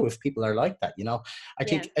okay too if people are like that, you know. I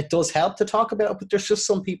think it does help to talk about it, but there's just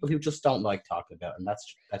some people who just don't like talking about it, and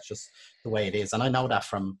that's just the way it is. And I know that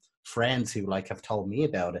from friends who like have told me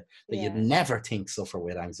about it, that you'd never think suffer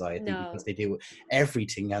with anxiety, because they do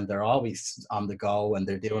everything and they're always on the go and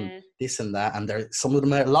they're doing this and that, and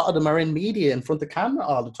a lot of them are in media in front of camera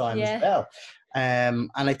all the time as well. And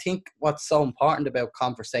I think what's so important about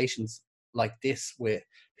conversations like this with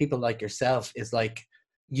people like yourself is like,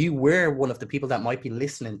 you were one of the people that might be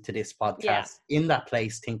listening to this Yeah. podcast in that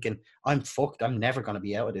place thinking, I'm fucked. I'm never going to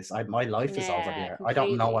be out of this. My life is over Yeah, here. I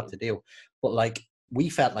don't know what completely. to do. But like, we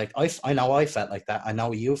felt like, I know I felt like that. I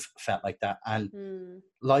know you've felt like that. And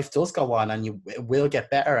life does go on, and it will get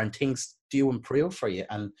better, and things do improve for you.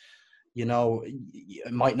 And, you know,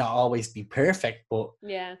 it might not always be perfect, but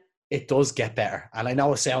Yeah. it does get better. And I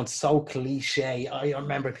know it sounds so cliche. I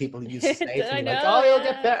remember people used to say to I me like, know, oh, it'll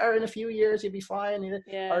get yeah. better in a few years, you'll be fine. Or,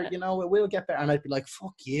 Yeah. you know, it will get better. And I'd be like,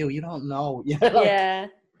 fuck you, you don't know. You know, like, Yeah.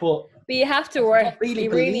 but you have to if you don't work. really You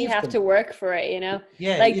really believe have them, to work for it, you know?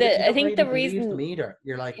 yeah, Like if you I don't think really the believe reason, them either,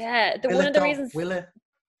 you're like, yeah, will one of it the though? reasons Will it?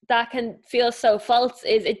 that can feel so false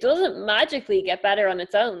is it doesn't magically get better on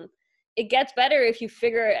its own. It gets better if you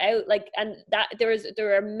figure it out, like, and that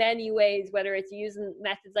there are many ways, whether it's using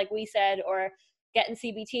methods like we said, or getting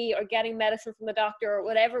CBT, or getting medicine from the doctor, or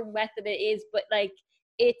whatever method it is. But like,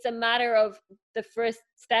 it's a matter of the first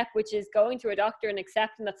step, which is going to a doctor and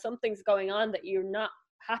accepting that something's going on that you're not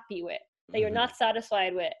happy with, that you're not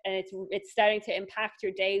satisfied with, and it's starting to impact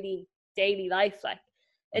your daily life. Like,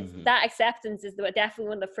 it's that acceptance is definitely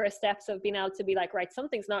one of the first steps of being able to be like, right,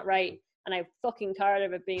 something's not right, and I'm fucking tired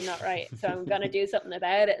of it being not right, so I'm gonna do something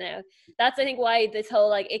about it now. That's, I think, why this whole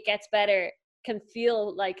like it gets better can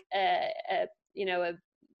feel like a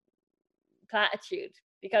platitude,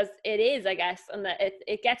 because it is, I guess, and that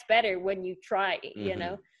it gets better when you try, you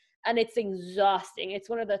know. And it's exhausting. It's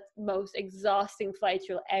one of the most exhausting fights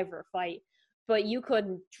you'll ever fight, but you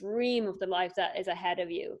couldn't dream of the life that is ahead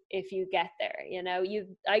of you if you get there, you know.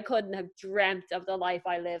 I couldn't have dreamt of the life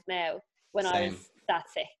I live now when I was Same. that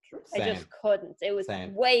sick. I just Same. couldn't. It was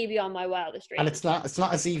Same. way beyond my wildest And dreams. it's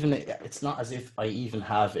not as if I even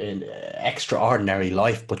have an extraordinary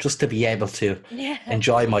life, but just to be able to Yeah.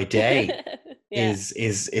 enjoy my day Yeah.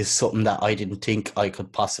 is something that I didn't think I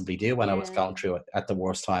could possibly do when I was Yeah. going through it at the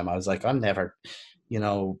worst time. I was like, I'm never, you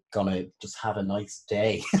know, gonna just have a nice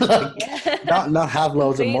day, like Yeah. not have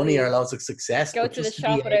loads of money or Completely. loads of success, Go but to the just to be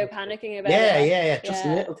shop without able panicking about it. yeah, Like, yeah, yeah, just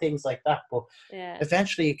yeah. little things like that. But Yeah.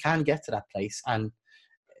 eventually you can get to that place, and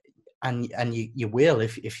you will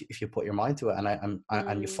if you put your mind to it,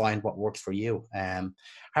 and you find what works for you.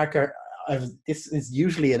 Harker, this is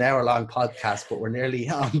usually an hour-long podcast, but we're nearly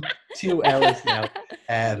on 2 hours now.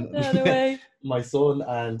 No way. My son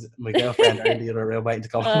and my girlfriend are in the other room waiting to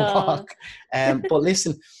go on a walk. But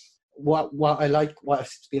listen, what I like, what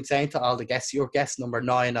I've been saying to all the guests, you're guest number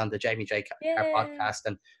 9 on the Jamie J. Carr podcast,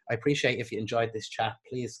 and I appreciate if you enjoyed this chat,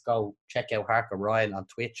 please go check out Harker Ryan on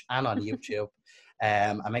Twitch and on YouTube.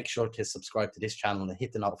 And make sure to subscribe to this channel and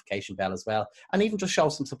hit the notification bell as well. And even just show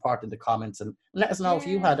some support in the comments, and let us know if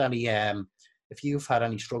you had any if you've had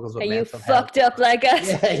any struggles with mental health. You fucked up like us.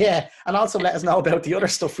 Yeah. And also let us know about the other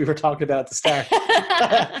stuff we were talking about at the start.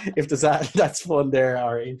 If there's that's fun there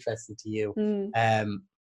or interesting to you.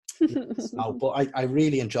 No, but I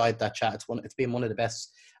really enjoyed that chat. It's been one of the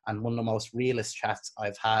best and one of the most realist chats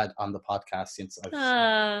I've had on the podcast since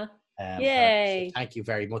I've yay. so thank you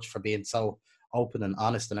very much for being so open and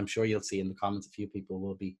honest, and I'm sure you'll see in the comments a few people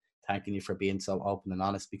will be thanking you for being so open and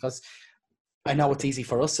honest, because I know it's easy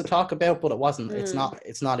for us to talk about, but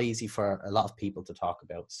it's not easy for a lot of people to talk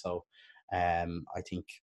about. So I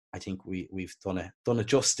think we've done a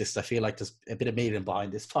justice. I feel like there's a bit of meaning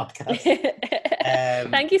behind this podcast.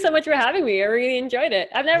 Thank you so much for having me. I really enjoyed it.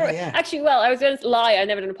 I've never actually, well, I was going to lie, I've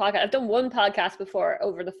never done a podcast. I've done one podcast before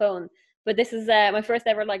over the phone, but this is my first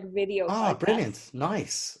ever like video podcast. Brilliant.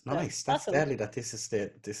 Nice. That's awesome. Deadly that this is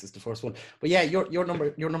the first one. But yeah, you're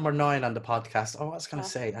number 9 on the podcast. Oh, I was gonna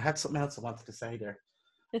say, I had something else I wanted to say there.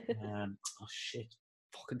 Oh shit.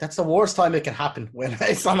 Fuck, that's the worst time it can happen when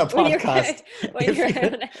it's on a podcast.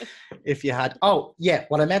 If you had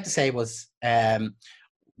what I meant to say was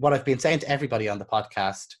what I've been saying to everybody on the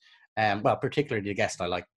podcast, well, particularly the guest I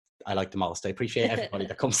like the most. I appreciate everybody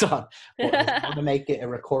that comes on, but I want to make it a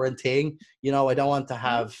recurring thing. You know, I don't want to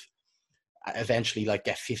have eventually like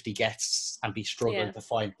get 50 guests and be struggling to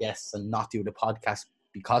find guests and not do the podcast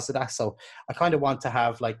because of that. So I kind of want to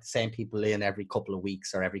have like the same people in every couple of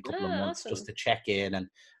weeks or every couple of months, just to check in and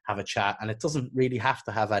have a chat. And it doesn't really have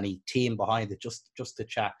to have any team behind it, just to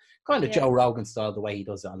chat, kind of Joe Rogan style, the way he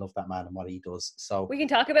does it. I love that man and what he does. So we can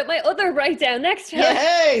talk about my other breakdown next time. Yeah,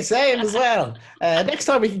 hey, same as well. Next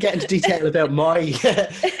time we can get into detail about my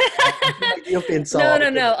you've been so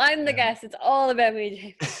no, I'm the guest. It's all about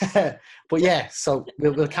me, James. But yeah, so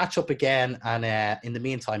we'll catch up again, and in the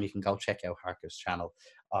meantime you can go check out Harker's channel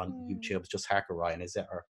on YouTube. It's just Harker Ryan, is it?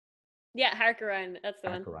 Or Harker Ryan, that's the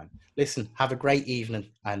Harker one. Ryan. Listen, have a great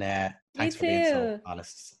evening, and thanks for being so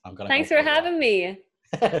honest. Thanks for having me.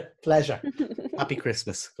 Pleasure. Happy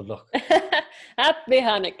Christmas. Good luck. Happy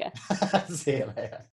Hanukkah. See you later.